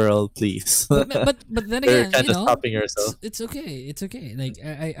girl, please. but then They're again, kind you of know, stopping herself. it's okay. It's okay. Like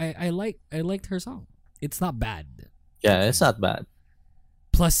I liked her song. It's not bad. Yeah, it's not bad.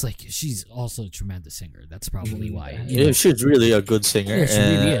 Plus, like she's also a tremendous singer. That's probably why. you Yeah, know. she's really a good singer. Yeah, she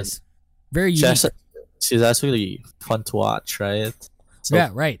really and is. Very unique. she's actually fun to watch, right? So, Yeah,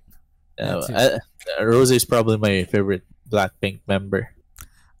 right. yeah, That Rosie is probably my favorite Blackpink member.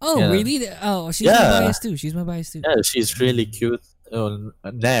 Oh, Yeah. really? Oh, she's Yeah. my bias too. She's my bias too. Yeah, she's really cute.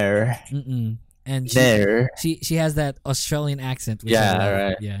 Nair. Mm-mm. And Nair. she has that Australian accent. Which Yeah, I love.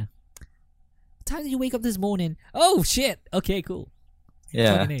 right. Yeah. What time did you wake up this morning? Oh shit. Okay, cool.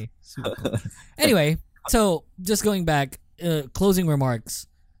 Yeah. Fucking A. Super cool. Anyway, so just going back, closing remarks.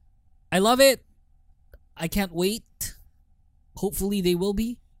 I love it. I can't wait. Hopefully they will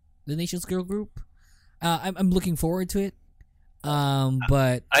be the Nation's Girl Group. I'm looking forward to it.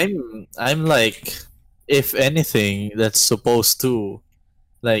 But I'm like, if anything, that's supposed to,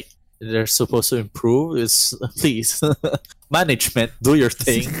 like, they're supposed to improve. Is please, management, do your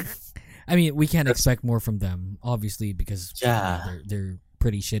thing. I mean, we can't expect more from them, obviously, because Yeah. they're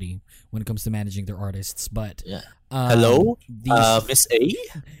pretty shitty when it comes to managing their artists. But Yeah. Hello, Miss A.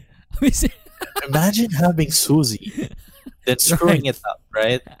 Imagine having Susie, then screwing it up,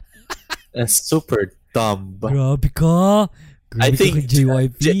 right? That's super dumb. Grabe ka. I Grabe ka think kay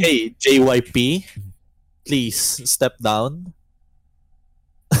JYP. Hey, JYP, please step down.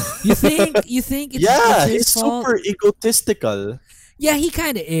 You think it's Yeah, his he's fault? super egotistical. Yeah, he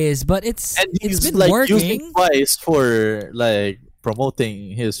kind of is, but it's He's been like working. using Twice for like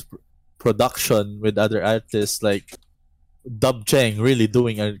promoting his production with other artists, like Dub Cheng really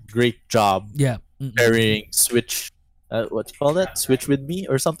doing a great job Yeah. Mm-mm. carrying Switch. What you call that? Switch with me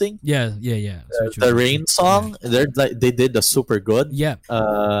or something? Yeah. Switch The over. Rain song. They did a super good. Yeah.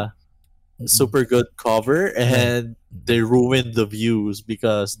 Super good cover, and they ruined the views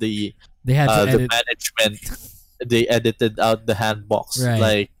because They had to the edit. management they edited out the handbox Right.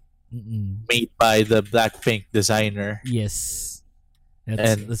 like Mm-mm. made by the Blackpink designer. Yes. And-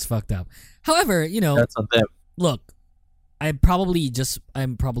 That's fucked up. However, you know, That's on them. look, I'm probably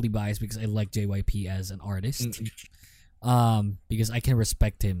biased because I like JYP as an artist. Because I can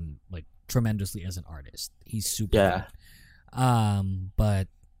respect him like tremendously as an artist. He's super Yeah. good. But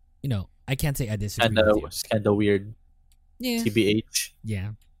you know, I can't say I disagree with you. It's kind of weird. Yeah. TBH.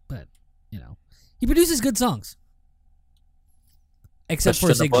 Yeah, but you know, he produces good songs. Except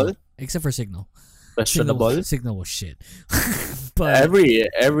for Signal. Questionable. Signal was shit. But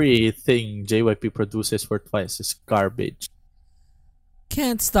Everything JYP produces for Twice is garbage.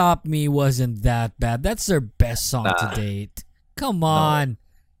 Can't Stop Me wasn't that bad. That's their best song to Nah. date. Come on.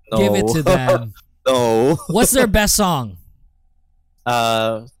 No. Give it to them. No. What's their best song?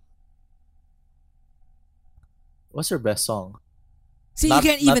 What's their best song? See, you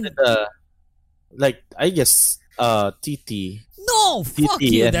can't even. in the, like, I guess TT. No, fuck TT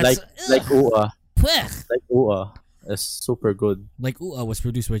you. and That's like Ua. Pweh. Like Ua. Is super good. Like Ua was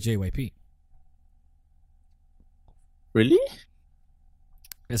produced by JYP. Really?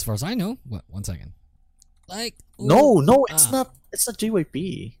 As far as I know. What? One second. Like No, it's Ah. not. It's not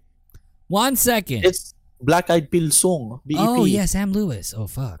JYP. 1 second. It's Black Eyed Peas song. BEP. Oh yeah, Sam Lewis. Oh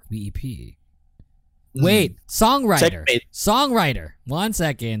fuck, BEP. Mm. Wait, songwriter. Checkmate. Songwriter. 1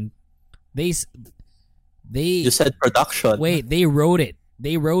 second. They You said production. wait. They wrote it.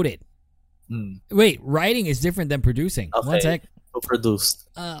 Mm. Wait, writing is different than producing. Okay. 1 sec. Who produced?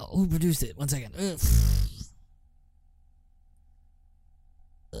 Who produced it? 1 second.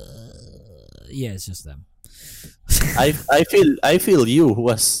 Yeah, it's just them. I feel You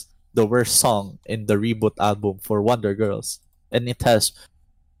was the worst song in the reboot album for Wonder Girls, and it has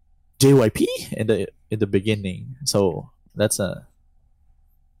JYP in the beginning. So that's a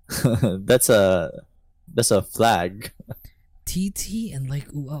that's a flag. TT and like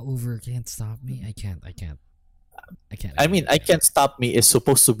Ooh Ah over Can't Stop Me. I can't. I mean, I Can't Stop Me is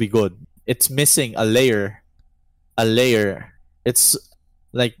supposed to be good. It's missing a layer. It's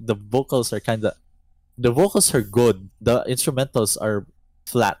like the vocals are good. The instrumentals are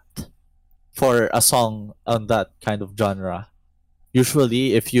flat for a song on that kind of genre.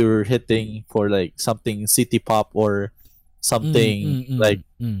 Usually, if you're hitting for like something city pop or something like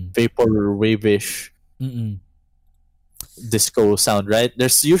vaporwave-ish disco sound, right?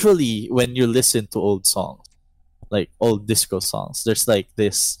 There's usually, when you listen to old songs, like old disco songs, there's like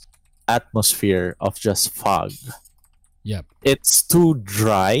this atmosphere of just fog. Yep. It's too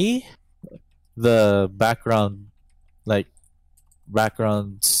dry. The background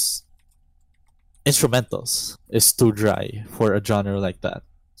instrumentals is too dry for a genre like that.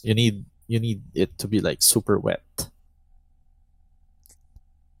 You need it to be like super wet.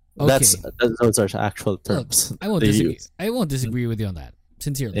 Okay. Those are actual terms. I won't disagree. I won't disagree with you on that,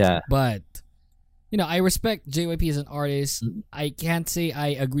 sincerely. Yeah. But I respect JYP as an artist. I can't say I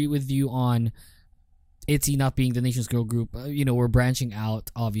agree with you on ITZY not being the nation's girl group. We're branching out,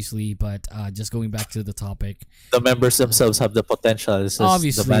 obviously, but just going back to the topic, the members themselves have the potential.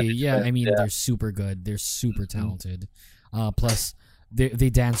 Obviously, yeah. I mean, they're super good. They're super talented. Plus, they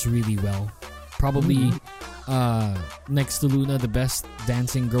dance really well. Probably next to Luna, the best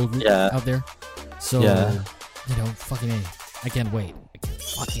dancing girl group out there. So, fucking A. I can't wait. I can't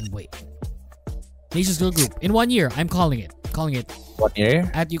fucking wait. Nation's girl group in 1 year. I'm calling it. 1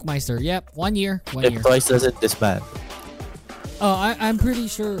 year? At Ukemeister. Yep, 1 year. If Twice doesn't disband. Oh, I'm pretty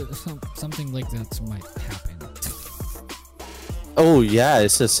sure something like that might happen. Oh yeah,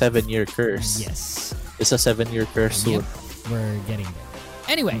 it's a 7-year curse. Yes. It's a 7-year curse soon. Yep, we're getting there.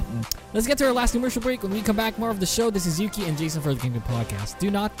 Anyway, let's get to our last commercial break. When we come back, more of the show. This is Yuki and Jason for the Kingdom Podcast.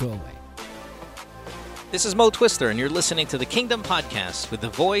 Do not go away. This is Mo Twister, and you're listening to the Kingdom Podcast with the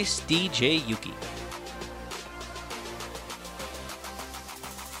voice DJ Yuki.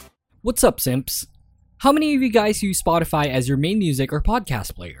 What's up, simps? How many of you guys use Spotify as your main music or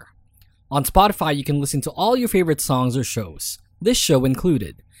podcast player? On Spotify, you can listen to all your favorite songs or shows, this show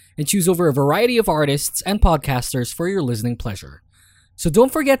included, and choose over a variety of artists and podcasters for your listening pleasure. So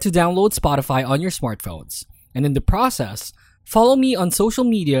don't forget to download Spotify on your smartphones, and in the process, follow me on social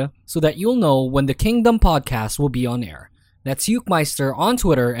media so that you'll know when the Kingdom Podcast will be on air. That's Ukemeister on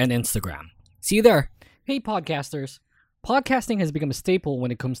Twitter and Instagram. See you there. Hey, podcasters. Podcasting has become a staple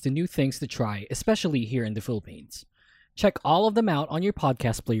when it comes to new things to try, especially here in the Philippines. Check all of them out on your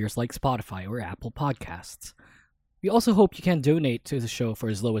podcast players like Spotify or Apple Podcasts. We also hope you can donate to the show for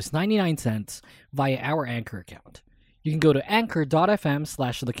as low as 99 cents via our Anchor account. You can go to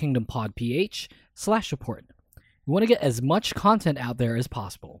anchor.fm/thekingdompodph/support. We want to get as much content out there as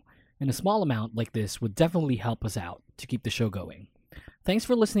possible, and a small amount like this would definitely help us out to keep the show going. Thanks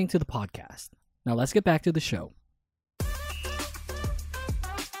for listening to the podcast. Now let's get back to the show.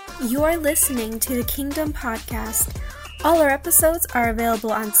 You're listening to the Kingdom Podcast. All our episodes are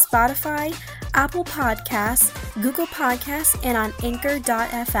available on Spotify, Apple Podcasts, Google Podcasts, and on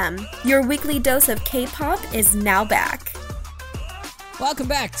Anchor.fm. Your weekly dose of K-pop is now back. Welcome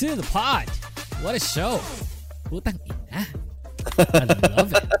back to the pod. What a show. Putang ina. I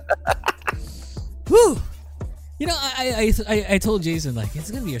love it. Woo! I told Jason, like, it's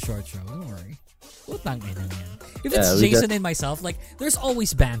going to be a short show. Don't worry. Putang ina yan. If it's Jason and myself, like, there's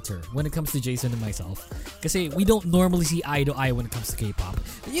always banter when it comes to Jason and myself. Kasi we don't normally see eye to eye when it comes to K-pop.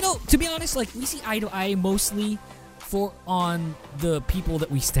 To be honest, like, we see eye to eye mostly on the people that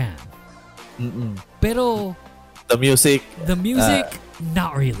we stan. Pero the music,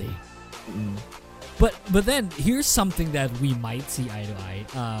 not really. But then here's something that we might see eye to eye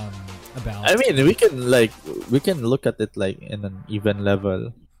about. I mean, we can look at it like in an even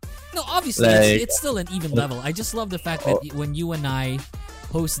level. No, obviously, it's still an even level. I just love the fact that when you and I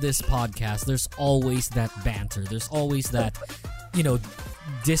host this podcast, there's always that banter. There's always that,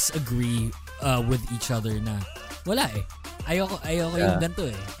 disagree with each other na, wala eh. Ayoko yung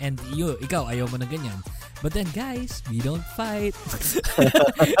ganito eh. And ikaw, ayaw mo na ganyan. But then, guys, we don't fight.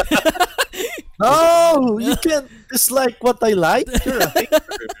 No, you can't dislike what I like. You're a hater.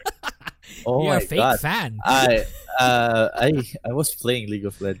 Oh You're my a fake God. fan. I was playing League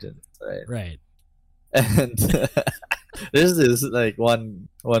of Legends, right? Right. And this is like one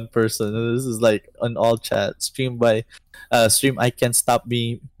person. This is like on all chat stream I Can't Stop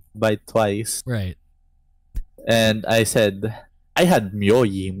Me by Twice. Right. And I said I had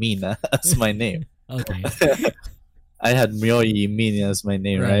Myoyi Mina as my name. Okay. I had Myoyi Mina as my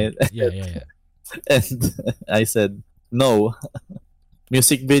name, right? Yeah. And I said no.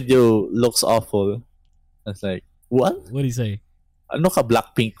 Music video looks awful. I was like, what? What do you say? Ano ka,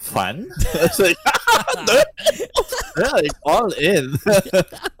 Blackpink fan? I was like, They're like all in.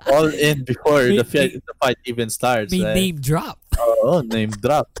 All in before the fight even starts. May Right? name drop. Oo, name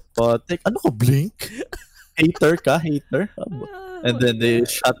drop. But like, ano ko, Blink? Hater ka? Hater? And then they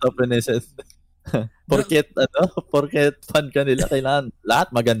shut up and they said, porket fan ka nila, kailangan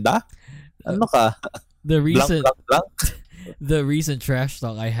lahat maganda? Ano ka? The recent Blank. the recent trash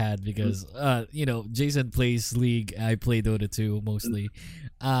talk I had because Jason plays League, I play Dota 2 mostly.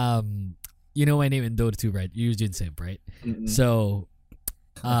 You know my name in Dota 2, right? Eugene Simp, right? Mm-mm. So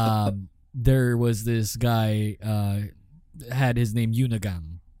there was this guy had his name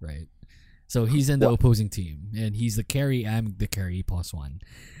Unigang, right? So he's in the opposing team and he's the carry, I'm the carry +1.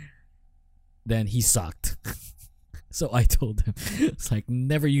 Then he sucked. So I told him, it's like,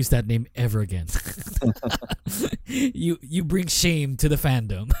 never use that name ever again. You bring shame to the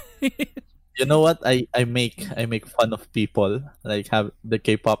fandom. You know what? I make fun of people like have the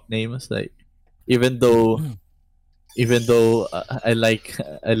K-pop names, like even though I like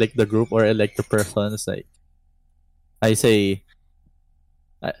the group or I like the person, it's like I say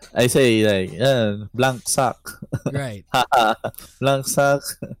like blank suck. Right. Blank suck.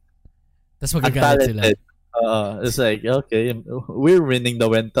 That's magagalit sila. It's like, okay, we're winning the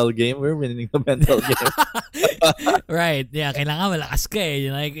mental game. Right. Yeah, kailangan malakas ka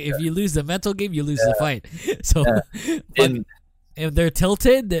eh. Like, if you lose the mental game, you lose the fight. So, if they're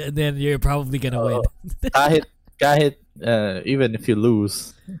tilted, then you're probably gonna win. kahit even if you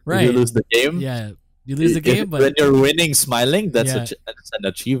lose, right. if you lose the game. Yeah. You lose the game, but when you're winning, smiling, that's an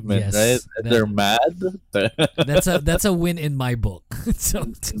achievement, yes, right? They're mad. that's a win in my book.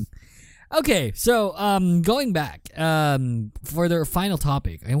 So, okay, so going back for the final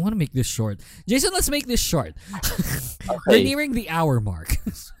topic, I want to make this short. Jason, let's make this short. Okay. We're nearing the hour mark.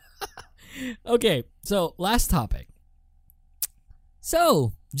 Okay, so last topic.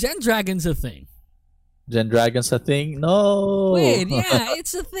 So, Gen Dragon's a thing. Gen Dragon's a thing? No. Wait, yeah,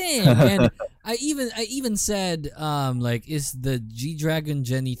 it's a thing. And I even said like, is the G Dragon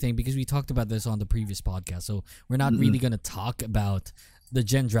Jenny thing, because we talked about this on the previous podcast, so we're not really gonna talk about the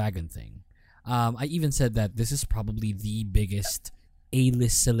Gen Dragon thing. I even said that this is probably the biggest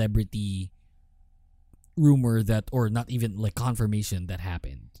A-list celebrity rumor that, or not even like confirmation that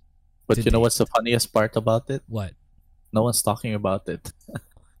happened. But you know what's the funniest part about it? What? No one's talking about it Not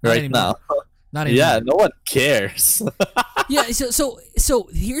right anymore. now. Not anymore. Yeah, no one cares. Yeah, so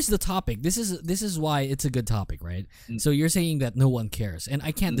here's the topic. This is why it's a good topic, right? So you're saying that no one cares, and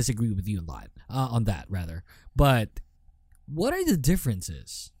I can't disagree with you on that rather. But what are the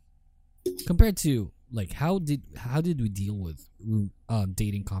differences compared to, like, how did we deal with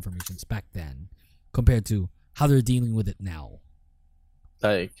dating confirmations back then compared to how they're dealing with it now?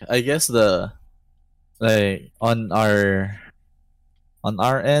 Like, I guess on our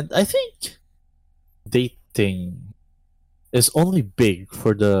end, I think dating is only big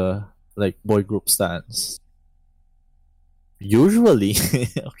for the like boy group stans. Usually,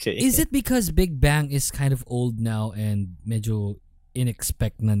 okay. Is it because Big Bang is kind of old now and medyo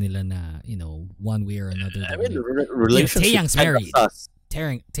inexpect na nila na, one way or another? I mean, relationship. Taeyang's married.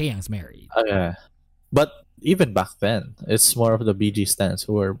 Taeyang's married. But even back then, it's more of the BG stans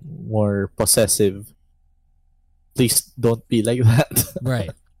who are more possessive. Please don't be like that.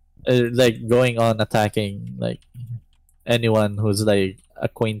 Right. Like going on attacking like anyone who's like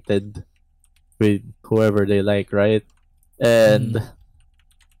acquainted with whoever they like, right? And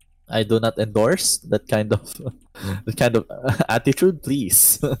I do not endorse that kind of attitude,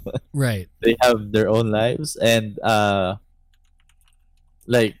 please. Right. They have their own lives, and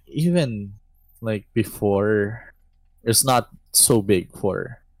like even like before, it's not so big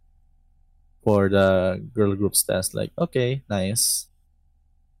for the girl group stance. Like, okay, nice.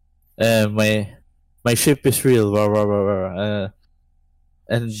 My ship is real. Blah, blah, blah, blah.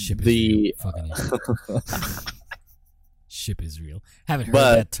 And Ship the is real. Ship is real. Haven't heard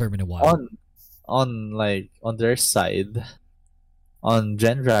that term in a while. On their side, on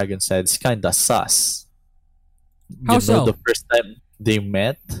Gen Dragon side, it's kinda sus. How so? The first time they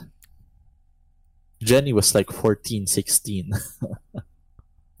met, Jenny was like 14, 16.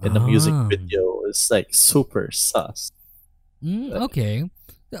 In the music video, it's like super sus. Okay.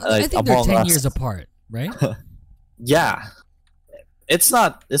 Like I think they're 10 Us. years apart, right? Yeah. It's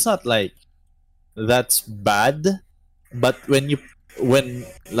not like that's bad, but when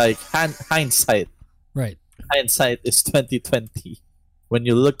like hindsight is 2020. When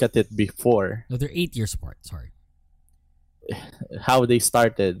you look at it before, No, they're 8 years apart. Sorry. how they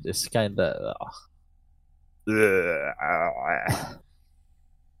started is kind of there's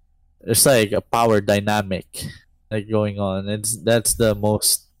like a power dynamic like going on. That's the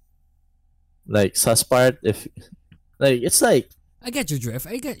most like sus part. If like it's like I get your drift.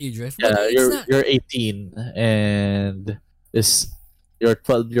 I get your drift. yeah, But it's not. you're 18 and is your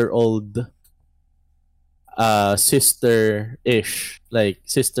 12-year-old sister-ish, like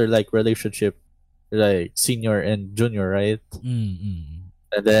sister-like relationship, like senior and junior, right? Mm-mm.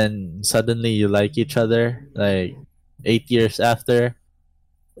 And then suddenly you like each other, like 8 years after.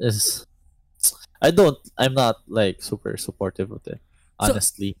 Is I'm not like super supportive of it, So,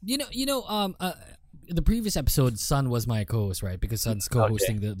 honestly. The previous episode, Sun was my co-host, right? Because Sun's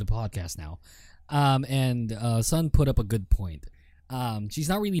co-hosting the podcast now. And Sun put up a good point. She's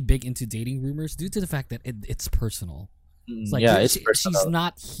not really big into dating rumors due to the fact that it's personal. It's like It's personal. she's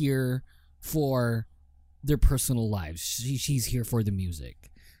not here for their personal lives. She's here for the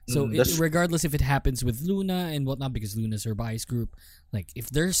music. So regardless if it happens with Luna and whatnot, because Luna's her bias group, like if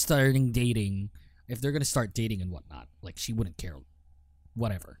they're starting dating, if they're gonna start dating and whatnot, like she wouldn't care,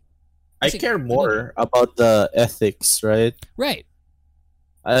 whatever. I care more about the ethics, right? Right.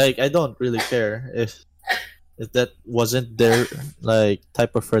 I don't really care if that wasn't their like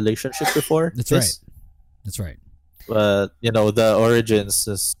type of relationship before. That's right. That's right. But the origins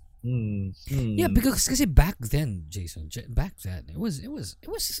is. Yeah, because back then, Jason, back then it was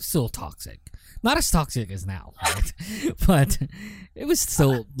still toxic. Not as toxic as now, right? But it was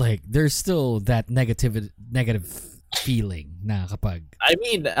still like there's still that negative feeling na kapag I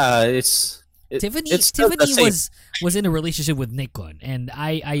mean, Tiffany the was in a relationship with Nikon, and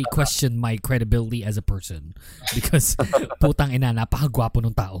I questioned my credibility as a person because putang ina napakagwapo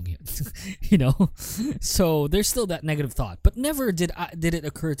nung taong yun. So there's still that negative thought, but never did it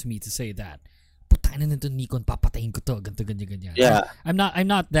occur to me to say that putang ina nito Nikon, papatayin ko to, ganto ganyan. Yeah. I'm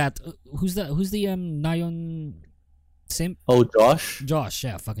not that. Who's the Nayon simp? Oh, Josh.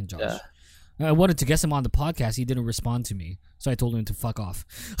 Yeah, fucking Josh. Yeah. I wanted to guest him on the podcast. He didn't respond to me, so I told him to fuck off.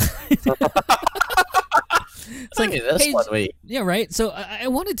 It's like, that's hey, one way. yeah, right. So I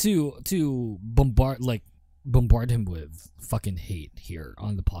wanted to bombard him with fucking hate here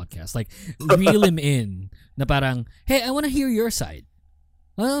on the podcast, like reel him in. Na parang, hey, I want to hear your side.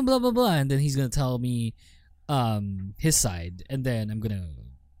 Blah blah blah, and then he's gonna tell me, his side, and then I'm gonna,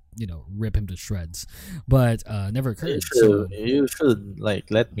 rip him to shreds. But never occurred. You should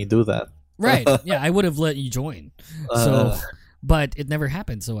like let me do that. Right. Yeah, I would have let you join. So, but it never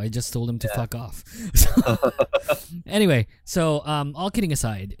happened. So I just told him to fuck off. Anyway, so all kidding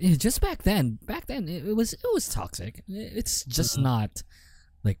aside, just back then it was toxic. It's just not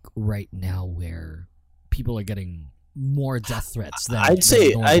like right now where people are getting more death threats than I'd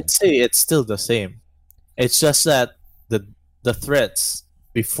say normal. it's still the same. It's just that the threats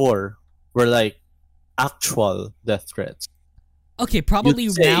before were like actual death threats. Okay, probably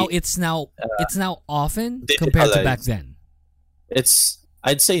You'd say, now it's now often compared to back then.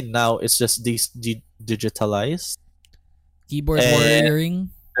 I'd say now it's just digitalized. Keyboard warrioring.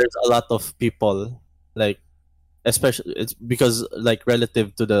 There's a lot of people, like, especially it's because like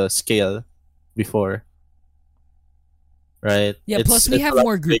relative to the scale before, right? Yeah, plus we have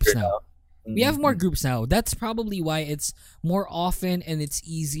more groups now. Mm-hmm. We have more groups now. That's probably why it's more often and it's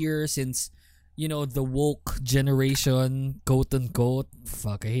easier since the woke generation, quote unquote,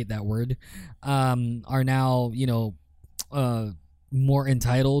 fuck, I hate that word, are now, more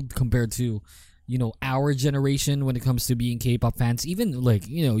entitled compared to, our generation when it comes to being K-pop fans. Even like,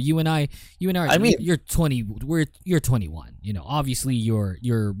 you and I I mean, you're 20, you're 21. Obviously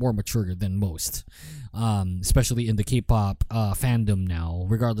you're more mature than most. Especially in the K-pop fandom now,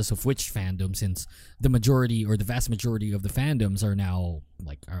 regardless of which fandom, since the majority or the vast majority of the fandoms are now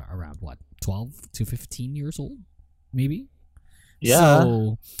like around what, 12 to 15 years old, maybe. Yeah.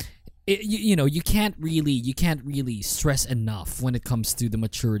 So you can't really stress enough when it comes to the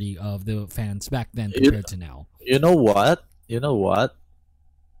maturity of the fans back then compared to now. You know what?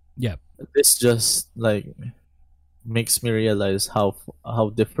 Yeah. This just like makes me realize how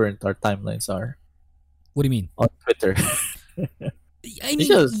different our timelines are. What do you mean? On Twitter. I mean,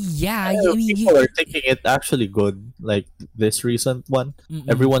 because people are taking it actually good. Like this recent one,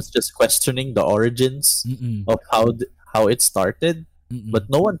 everyone's just questioning the origins of how it started, but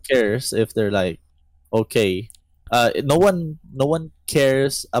no one cares if they're like, okay. No one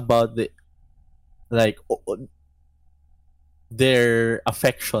cares about the like their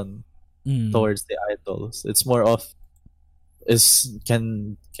affection towards the idols. It's more of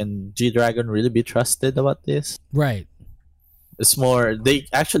can G-Dragon really be trusted about this? Right. It's more they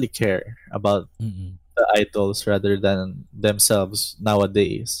actually care about the idols rather than themselves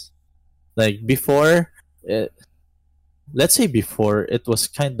nowadays. Like before, let's say before it was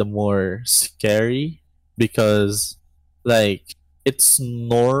kind of more scary because like it's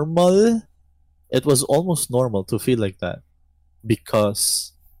normal it was almost normal to feel like that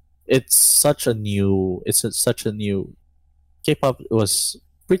because such a new K-pop was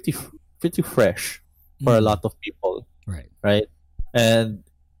pretty fresh for a lot of people, right? And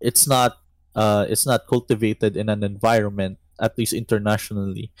it's not cultivated in an environment, at least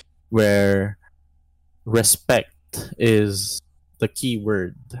internationally, where respect is the key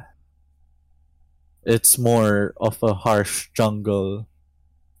word. It's more of a harsh jungle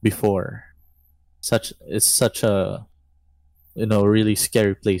before. It's such a really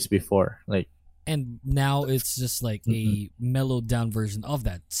scary place before. Like, and now it's just like a mellowed down version of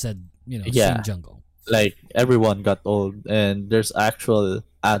that said, Yeah. same jungle. like everyone got old, and there's actual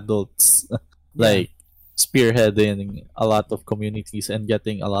adults like spearheading a lot of communities and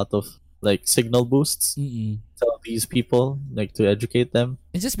getting a lot of like signal boosts Mm-mm. to these people, like to educate them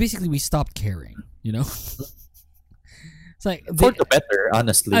It's just basically we stopped caring, It's like for the better,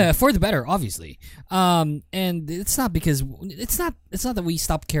 honestly. for the better, obviously. And it's not because it's not that we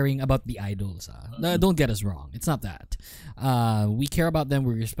stopped caring about the idols. Don't get us wrong. It's not that. We care about them,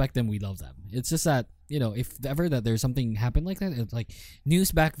 we respect them, we love them. It's just that if ever that there's something happened like that, it's like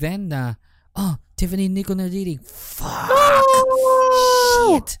news back then. Tiffany and Nico are dating. Fuck.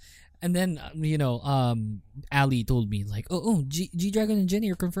 Shit. And then Ali told me like, G Dragon and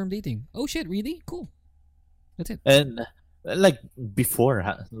Jenny are confirmed dating. Oh shit, really? Cool. That's it. And like before,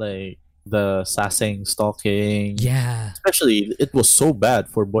 like the sassing, stalking, Yeah. especially it was so bad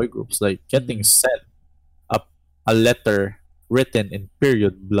for boy groups, like getting sent a letter written in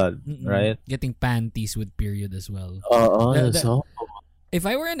period blood, right? Getting panties with period as well. So If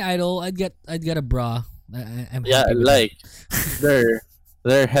I were an idol, I'd get a bra. I'm yeah, happy with like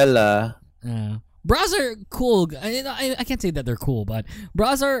they're hella. bras are cool. I can't say that they're cool, but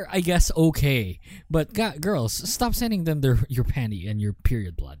bras are, I guess, okay. But girls, stop sending them your panty and your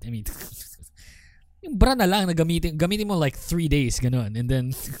period blood. I mean, yung bra na lang na gamitin mo like 3 days, ganun, and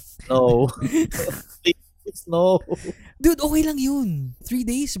then No. Please, no. dude, okay lang yun. 3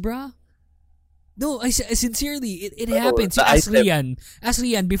 days, bra. No, I sincerely, it happens. the Ask item.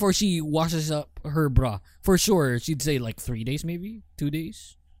 Rian before she washes up her bra. For sure, she'd say like 3 days, maybe 2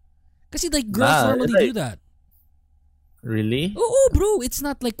 days. Kasi like girls normally do that. Really? Oh, bro, it's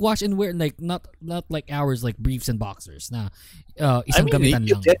not like wash and wear, like not like hours like briefs and boxers. Na, isang gamitan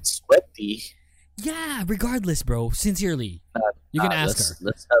you lang. get sweaty. Yeah, regardless, bro. Sincerely, you can ask her.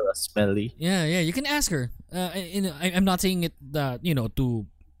 Let's have a smelly. Yeah, you can ask her. I'm not saying it that to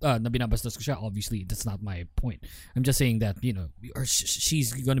na binabastos ko siya. Obviously, that's not my point. I'm just saying that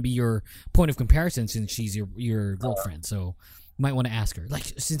she's gonna be your point of comparison since she's your girlfriend. So you might want to ask her,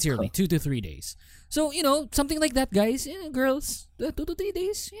 like sincerely, 2 to 3 days. So something like that, guys. Girls, 2 to 3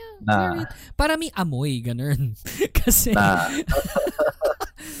 days. Yeah, married. Para may amoy ganun. Kasi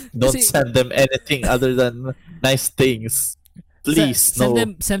Don't send them anything other than nice things. Please,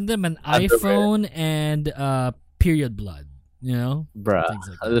 send them an Underwear. iPhone and period blood. Bruh. Things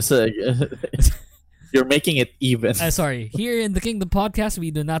like that. You're making it even. Sorry. Here in the Kingdom Podcast, we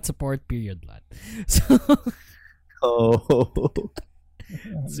do not support period blood. So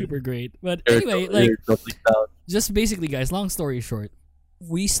super great. But anyway, like just basically, guys. Long story short,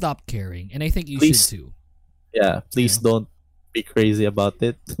 we stopped caring, and I think you should too. Yeah, please don't be crazy about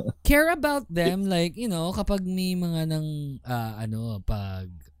it. Care about them, like kapag may mga pag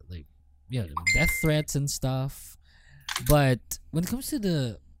like death threats and stuff. But when it comes to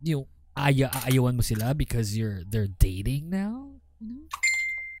the aayawan mo sila because they're dating now,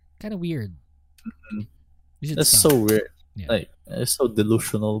 kind of weird. That's so weird. Yeah. Like it's so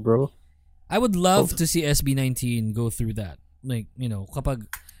delusional, bro. I would love to see SB19 go through that. Like kapag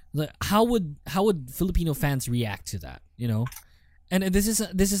how would Filipino fans react to that? And this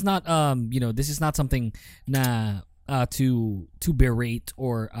is not this is not something na to berate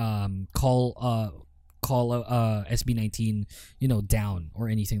or call SB19 down or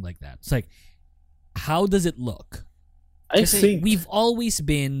anything like that. It's like, how does it look? I think we've always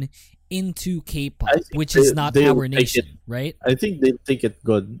been into K-pop, which is not our nation, right? I think they'll take it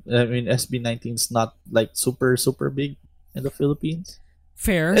good. I mean, SB19's not like super big in the Philippines.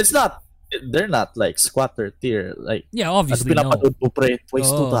 Fair. It's not. They're not like squatter tier. Like obviously no.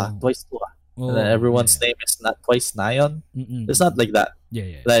 Twice two. And then everyone's name is not Twice Nayon. It's not like that.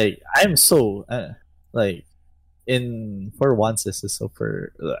 Yeah. Like I'm so like in for once this is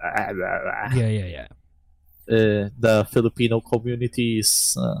super. Yeah. The Filipino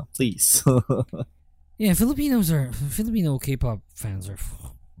communities, please. Yeah, Filipino K-pop fans are.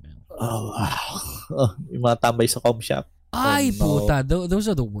 Yung mga tambay sa com shop. Ay, puta. Those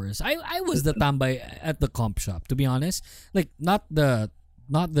are the worst. I was the tambay at the comp shop, to be honest. Like, not the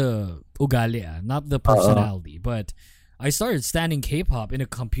not the ugali, not the personality, but I started standing K-pop in a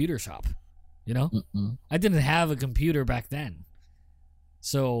computer shop. You know, I didn't have a computer back then,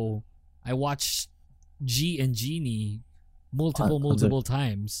 so I watched G and Genie multiple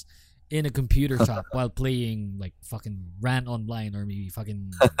times in a computer shop while playing like fucking Ran Online or maybe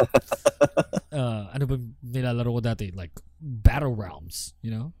fucking ano ba nilalaro ko dati, like Battle Realms,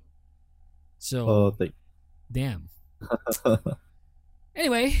 you know? So damn.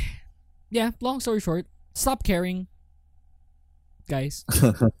 Anyway, yeah, long story short, stop caring, guys.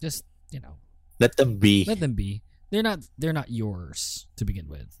 Just, you know, let them be. Let them be. They're not yours to begin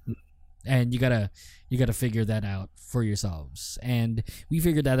with. And you gotta figure that out for yourselves. And we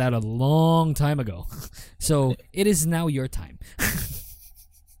figured that out a long time ago. So it is now your time.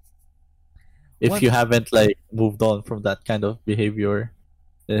 If you haven't like moved on from that kind of behavior,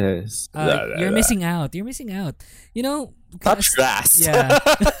 yes. You're missing out. You're missing out. You know, touch grass. Yeah.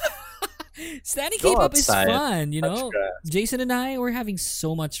 Standing Go K-pop is outside, fun, you touch know. grass. Jason and I were having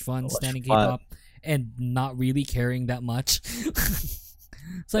so much fun standing K-pop and not really caring that much.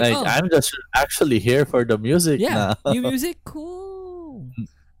 It's like, I'm just actually here for the music yeah, now. new music, cool.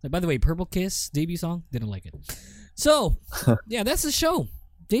 Like, by the way, Purple Kiss debut song, didn't like it. So, yeah, that's the show.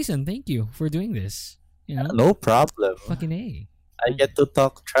 Jason, thank you for doing this. You know, no problem. Fucking A. I get to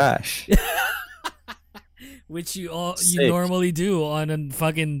talk trash. Which you normally do on a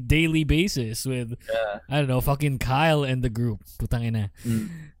fucking daily basis with, I don't know, fucking Kyle and the group. Putang ina.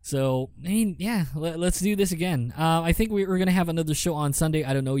 So, I mean, yeah, let's do this again. I think we're going to have another show on Sunday.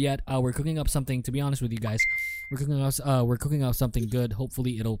 I don't know yet. We're cooking up something, to be honest with you guys. We're cooking up something good.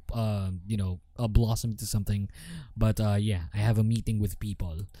 Hopefully it'll, blossom into something. But, yeah, I have a meeting with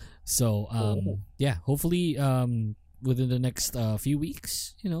people. So, yeah, hopefully, within the next few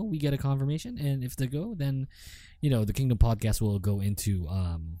weeks, you know, we get a confirmation. And if they go, then, you know, the Kingdom Podcast will go into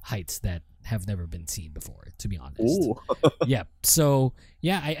heights that have never been seen before, to be honest. Yeah. So,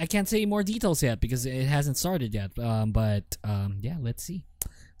 yeah, I can't say more details yet because it hasn't started yet. But, yeah, let's see.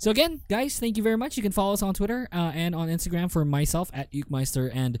 So, again, guys, thank you very much. You can follow us on Twitter and on Instagram for myself at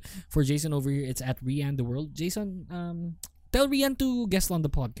Ukemeister. And for Jason over here, it's at Rian the World. Jason, tell Rian to guest on the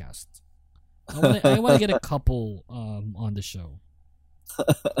podcast. I want to get a couple on the show.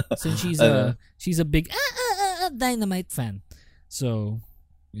 Since she's a big Dynamite fan. So,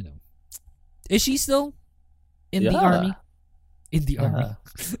 you know. Is she still in the army? In the army.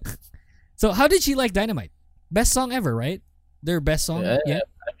 So how did she like Dynamite? Best song ever, right? Their best song? Yeah.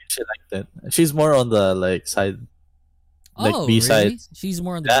 I mean, she liked it. She's more on the like side, like B side. Really? She's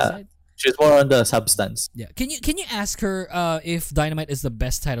more on the B side. She's more on the substance. Yeah. Can you ask her if Dynamite is the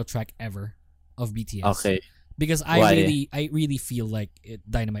best title track ever of BTS? Okay. Because I really feel like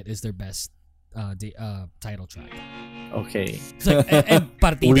Dynamite is their best title track. Okay. It's like, and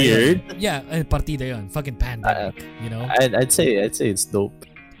partida weird. Yun. Yeah, and partida yun. Fucking pandemic, you know? I'd say it's dope.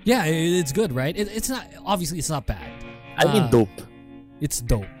 Yeah, it's good, right? It's not, obviously it's not bad. I mean dope. It's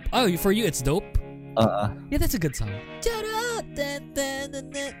dope. Oh, for you it's dope? Yeah, that's a good song.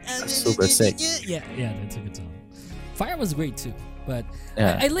 That's super sick. Yeah, that's a good song. Fire was great too. But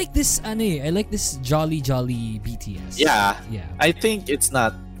I like this I like this jolly BTS. Yeah. Yeah. I think it's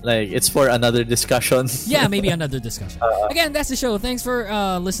not like it's for another discussion. Yeah, maybe another discussion. Again, that's the show. Thanks for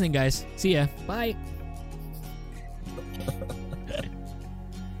listening, guys. See ya. Bye.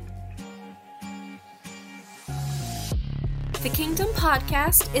 The Kingdom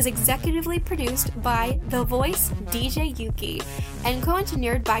Podcast is executively produced by The Voice DJ Yuki and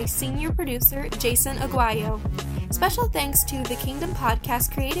co-engineered by senior producer Jason Aguayo. Special thanks to the Kingdom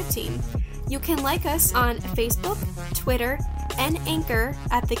Podcast creative team. You can like us on Facebook, Twitter, and Anchor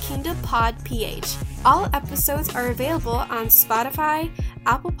at The Kingdom Pod PH. All episodes are available on Spotify,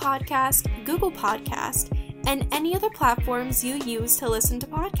 Apple Podcast, Google Podcast, and any other platforms you use to listen to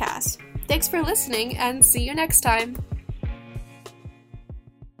podcasts. Thanks for listening and see you next time.